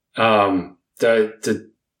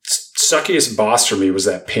 The suckiest boss for me was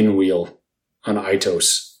that pinwheel on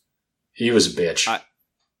Itos. He was a bitch.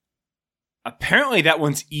 Apparently that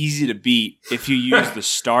one's easy to beat if you use the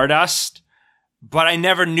Stardust. But I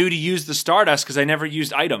never knew to use the Stardust because I never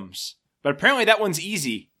used items. But apparently that one's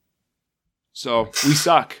easy. So we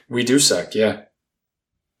suck. We do suck, yeah.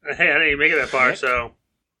 Hey, I didn't even make it that far, so.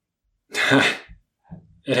 It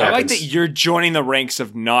happens. I like that you're joining the ranks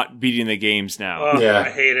of not beating the games now. Oh, yeah. I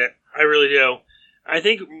hate it. I really do. I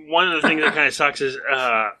think one of the things that kind of sucks is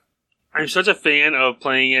I'm such a fan of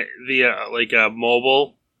playing it via like a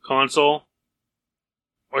mobile console.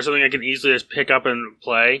 or something I can easily just pick up and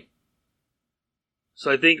play.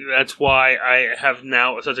 So I think that's why I have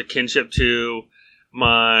now such a kinship to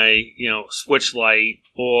my, Switch Lite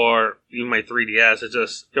or even my 3DS. It's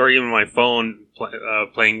just, or even my phone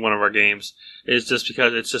playing one of our games. It's just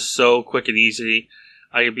because it's just so quick and easy.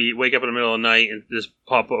 I could wake up in the middle of the night and just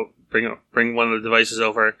pop up, bring one of the devices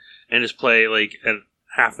over and just play like in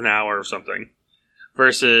half an hour or something.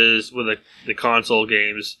 Versus with the console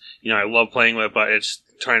games, I love playing with it, but it's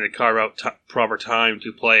trying to carve out proper time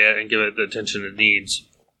to play it and give it the attention it needs.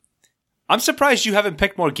 I'm surprised you haven't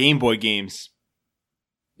picked more Game Boy games.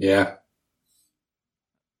 Yeah.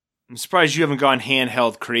 I'm surprised you haven't gone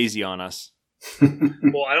handheld crazy on us.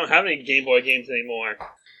 Well, I don't have any Game Boy games anymore.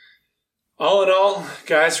 All in all,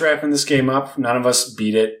 guys, wrapping this game up, none of us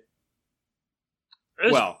beat it.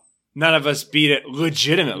 Well, none of us beat it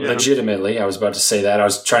legitimately. Yeah. Legitimately, I was about to say that. I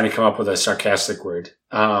was trying to come up with a sarcastic word.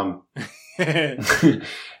 So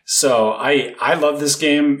I love this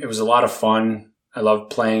game. It was a lot of fun. I love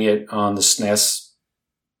playing it on the SNES.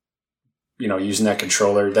 Using that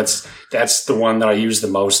controller. That's the one that I use the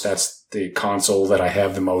most. That's the console that I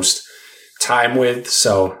have the most time with.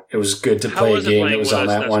 So it was good to play a game that was on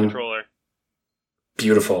that one. Controller?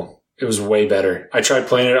 Beautiful. It was way better. I tried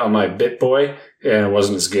playing it on my BitBoy and it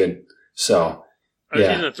wasn't as good. So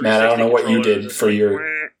yeah, Matt, I don't know what you did for your.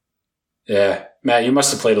 Yeah, Matt, you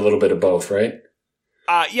must have played a little bit of both, right?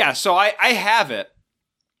 Yeah. So I have it.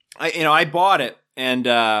 I bought it and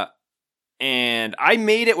I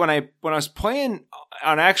made it when I was playing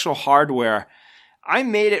on actual hardware. I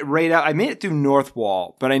made it right out. I made it through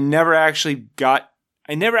Northwall, but I never actually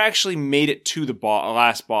made it to the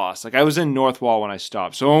last boss. Like I was in Northwall when I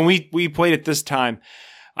stopped. So when we played it this time,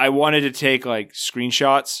 I wanted to take like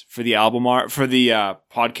screenshots for the album art for the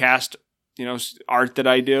podcast, art that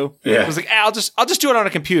I do. Yeah. I was like, I'll just do it on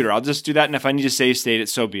a computer. I'll just do that, and if I need to save state it,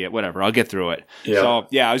 so be it. Whatever. I'll get through it. Yeah. So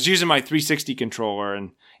yeah, I was using my 360 controller,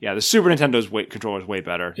 and yeah, the Super Nintendo's controller is way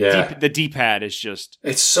better. Yeah. The D-pad is just...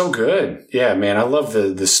 It's so good. Yeah, man. I love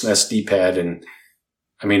the SNES D-pad. And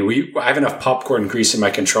I mean, I have enough popcorn grease in my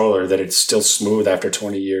controller that it's still smooth after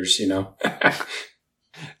 20 years,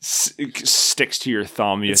 Sticks to your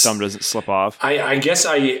thumb. Your thumb doesn't slip off. I guess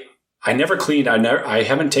I never cleaned. I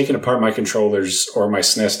haven't taken apart my controllers or my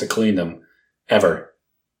SNES to clean them ever.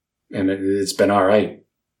 And it's been all right.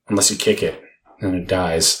 Unless you kick it and it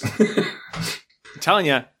dies. I'm telling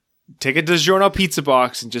you, take a DiGiorno pizza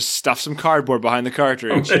box and just stuff some cardboard behind the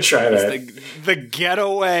cartridge. I'm gonna try that. It's the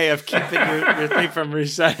getaway of keeping your thing from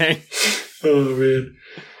resetting. Oh man,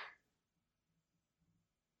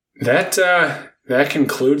 that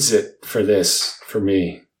concludes it for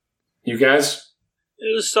me. You guys?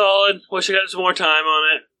 It was solid. Wish I got some more time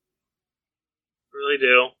on it. Really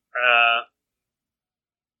do.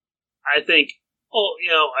 I think. Well,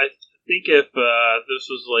 I think if this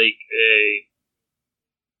was like a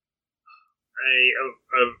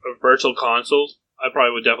virtual console, I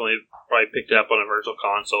probably would definitely pick it up on a virtual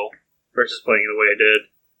console versus playing it the way I did.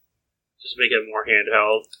 Just make it more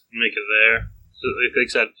handheld, make it there. So, like I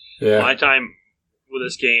said, my time with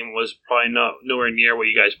this game was probably nowhere near what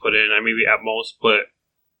you guys put in. I maybe at most put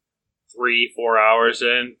 3-4 hours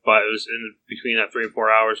in, but it was in between that 3 and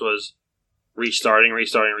 4 hours was restarting.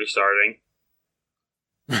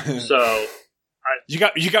 So you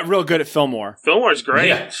got real good at Fillmore. Fillmore's great.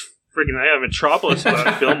 Yeah. Freaking, I have Metropolis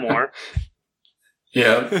about Fillmore.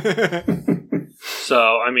 Yeah. So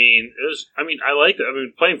I mean, I liked it. I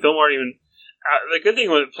mean, playing Fillmore even. The good thing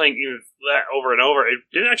with playing even that over and over, it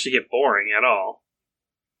didn't actually get boring at all.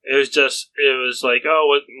 It was like,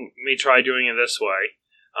 let me try doing it this way.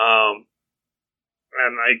 And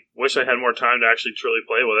I wish I had more time to actually truly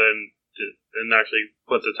play with it and actually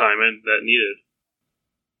put the time in that needed.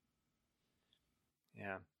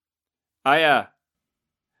 Yeah.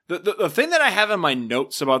 The thing that I have in my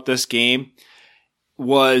notes about this game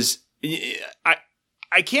was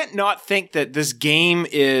I can't not think that this game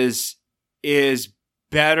is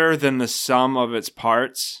better than the sum of its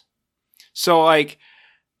parts. So like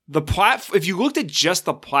if you looked at just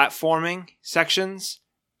the platforming sections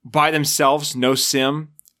by themselves, no sim,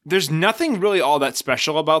 there's nothing really all that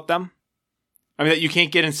special about them. I mean, that you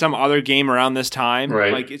can't get in some other game around this time.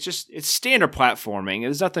 Right. Like it's standard platforming.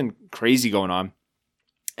 There's nothing crazy going on.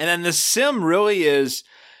 And then the sim really is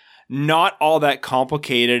not all that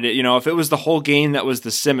complicated. If it was the whole game that was the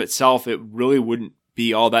sim itself, it really wouldn't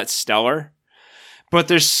be all that stellar. But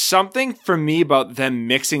there's something for me about them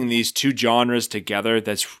mixing these two genres together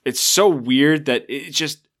it's so weird that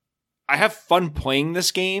I have fun playing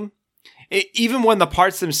this game. Even when the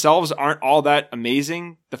parts themselves aren't all that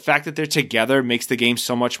amazing, the fact that they're together makes the game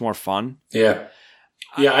so much more fun. Yeah.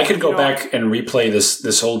 Yeah, I could go back and replay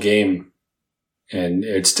this whole game, and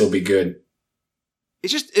it'd still be good.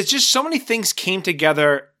 It's just so many things came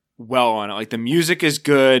together well on it. Like the music is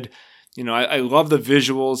good. I love the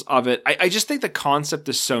visuals of it. I just think the concept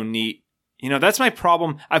is so neat. That's my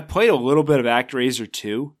problem. I've played a little bit of ActRaiser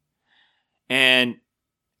 2, and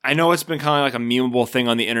I know it's been kind of like a memeable thing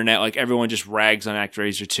on the internet. Like everyone just rags on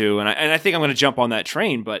ActRaiser 2, and I think I'm going to jump on that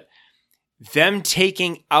train. But them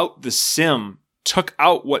taking out the sim took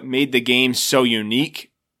out what made the game so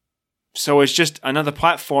unique. So it's just another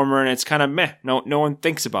platformer, and it's kind of meh. No one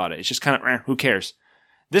thinks about it. It's just kind of who cares?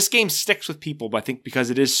 This game sticks with people, but I think because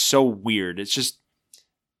it is so weird. It's just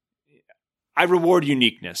I reward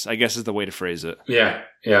uniqueness, I guess is the way to phrase it. Yeah.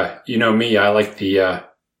 You know me, I like the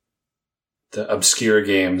obscure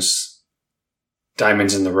games,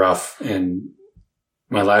 Diamonds in the Rough, and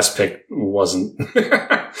my last pick wasn't.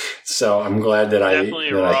 So I'm glad that I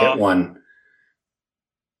hit one.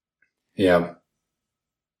 Yeah.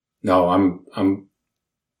 No, I'm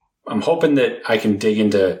hoping that I can dig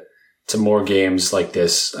into more games like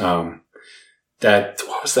this. What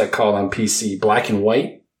was that called on PC? Black and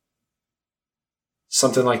White?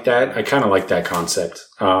 Something like that. I kind of like that concept.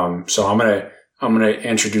 So I'm gonna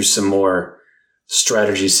introduce some more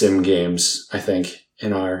strategy sim games, I think,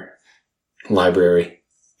 in our library.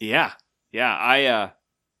 Yeah. I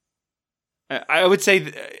would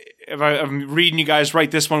say if I'm reading you guys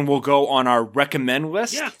right, this one will go on our recommend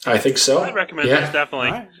list. Yeah, I think so. I'd recommend this, definitely.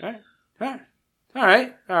 All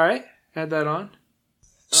right. Add that on.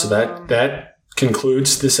 So that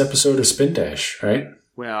concludes this episode of Spin Dash, right?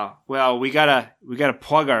 Well, we gotta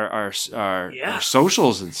plug our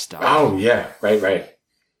socials and stuff. Oh yeah, right.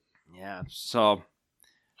 Yeah. So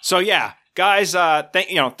yeah, guys.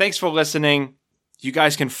 Thanks for listening. You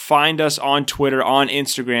guys can find us on Twitter, on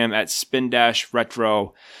Instagram at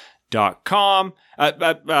spin-retro.com.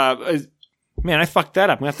 Man, I fucked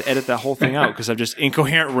that up. I'm going to have to edit that whole thing out because I'm just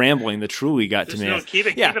incoherent rambling that truly got to me. No, keep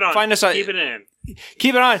it on. Find us on, keep it in.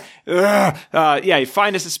 Keep it on. You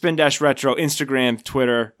find us at spin-retro, Instagram,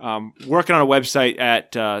 Twitter. Working on a website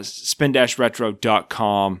at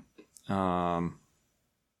spin-retro.com.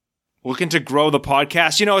 Looking to grow the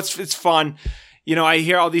podcast. It's fun. I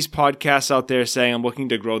hear all these podcasts out there saying I'm looking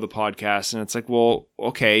to grow the podcast, and it's like, well,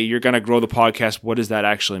 okay, you're going to grow the podcast. What does that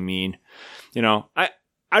actually mean?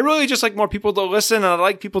 I really just like more people to listen, and I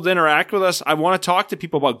like people to interact with us. I want to talk to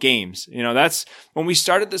people about games. That's when we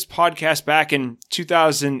started this podcast back in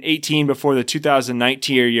 2018 before the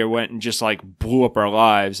 2019 year went and just like blew up our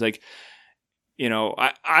lives. Like,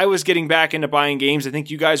 I was getting back into buying games. I think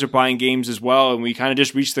you guys are buying games as well. And we kind of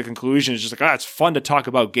just reached the conclusion. It's just like, it's fun to talk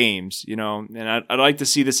about games, and I'd like to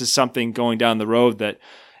see this as something going down the road that,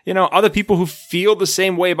 other people who feel the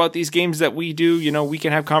same way about these games that we do, we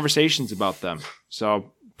can have conversations about them.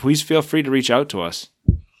 So please feel free to reach out to us.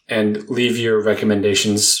 And leave your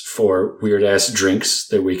recommendations for weird ass drinks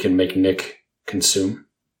that we can make Nick consume.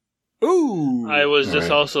 Ooh. I was just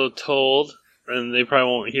also told, and they probably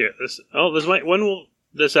won't hear this. Oh, when will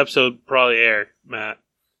this episode probably air, Matt?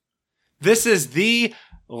 This is the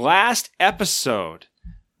last episode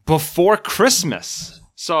before Christmas.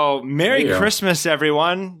 So Merry Christmas,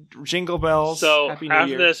 everyone. Jingle bells. So Happy New after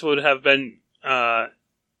Year. this would have been your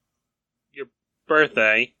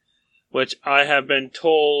birthday, which I have been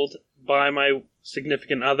told by my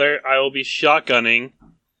significant other I will be shotgunning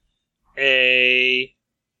a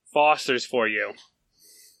Foster's for you.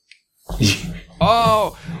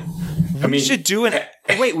 Oh, we should do an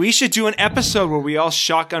episode where we all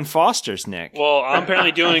shotgun Fosters, Nick. Well, I'm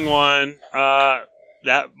apparently doing one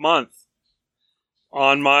that month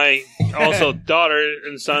on my also daughter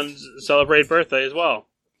and son's celebrated birthday as well.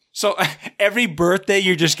 So every birthday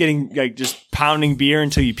you're just getting just pounding beer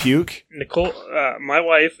until you puke? Nicole, my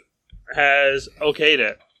wife, has okayed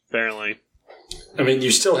it, apparently. I mean,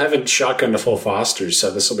 you still haven't shotgunned a full Foster's, so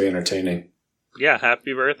this will be entertaining. Yeah,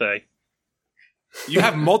 happy birthday. You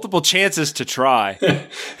have multiple chances to try.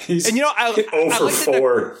 He's and I 0 for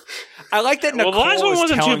 4. I like that Nicole the last one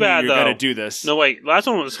wasn't too bad, you're though. going to do this. No, wait. Last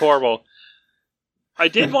one was horrible. I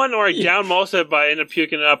did one where I downed most of it, but I ended up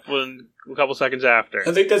puking it up a couple seconds after.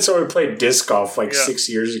 I think that's when we played disc golf 6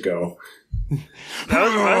 years ago. That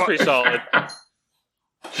was pretty solid.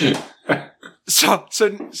 So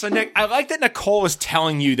Nick, I like that Nicole is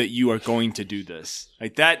telling you that you are going to do this.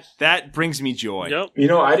 Like that brings me joy. Yep.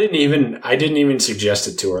 I didn't even suggest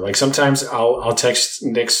it to her. Like sometimes I'll text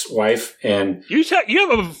Nick's wife and you have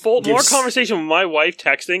a more conversation with my wife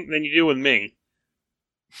texting than you do with me.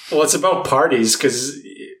 Well, it's about parties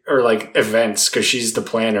or events because she's the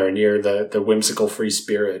planner and you're the whimsical free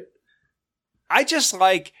spirit. I just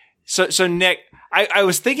like so Nick. I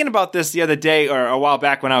was thinking about this the other day or a while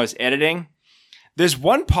back when I was editing. There's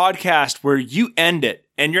one podcast where you end it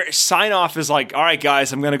and your sign off is like, all right,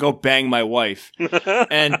 guys, I'm going to go bang my wife.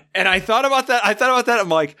 and I thought about that. I'm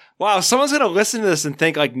like, wow, someone's going to listen to this and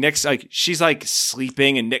think like Nick's like, she's like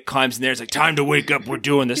sleeping and Nick climbs in there. It's like, time to wake up. We're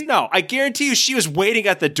doing this. No, I guarantee you she was waiting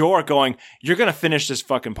at the door going, you're going to finish this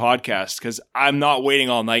fucking podcast because I'm not waiting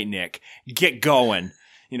all night, Nick. Get going.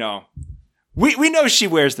 You know. We know she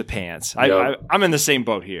wears the pants. Yep. I'm in the same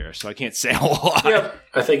boat here, so I can't say a whole lot. Yep.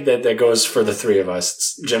 I think that goes for the three of us.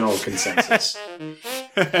 It's general consensus.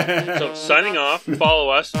 So signing off, follow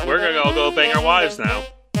us. We're going to all go bang our wives now.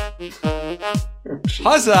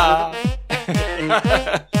 Huzzah!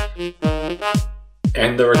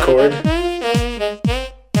 End the record?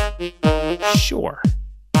 Sure.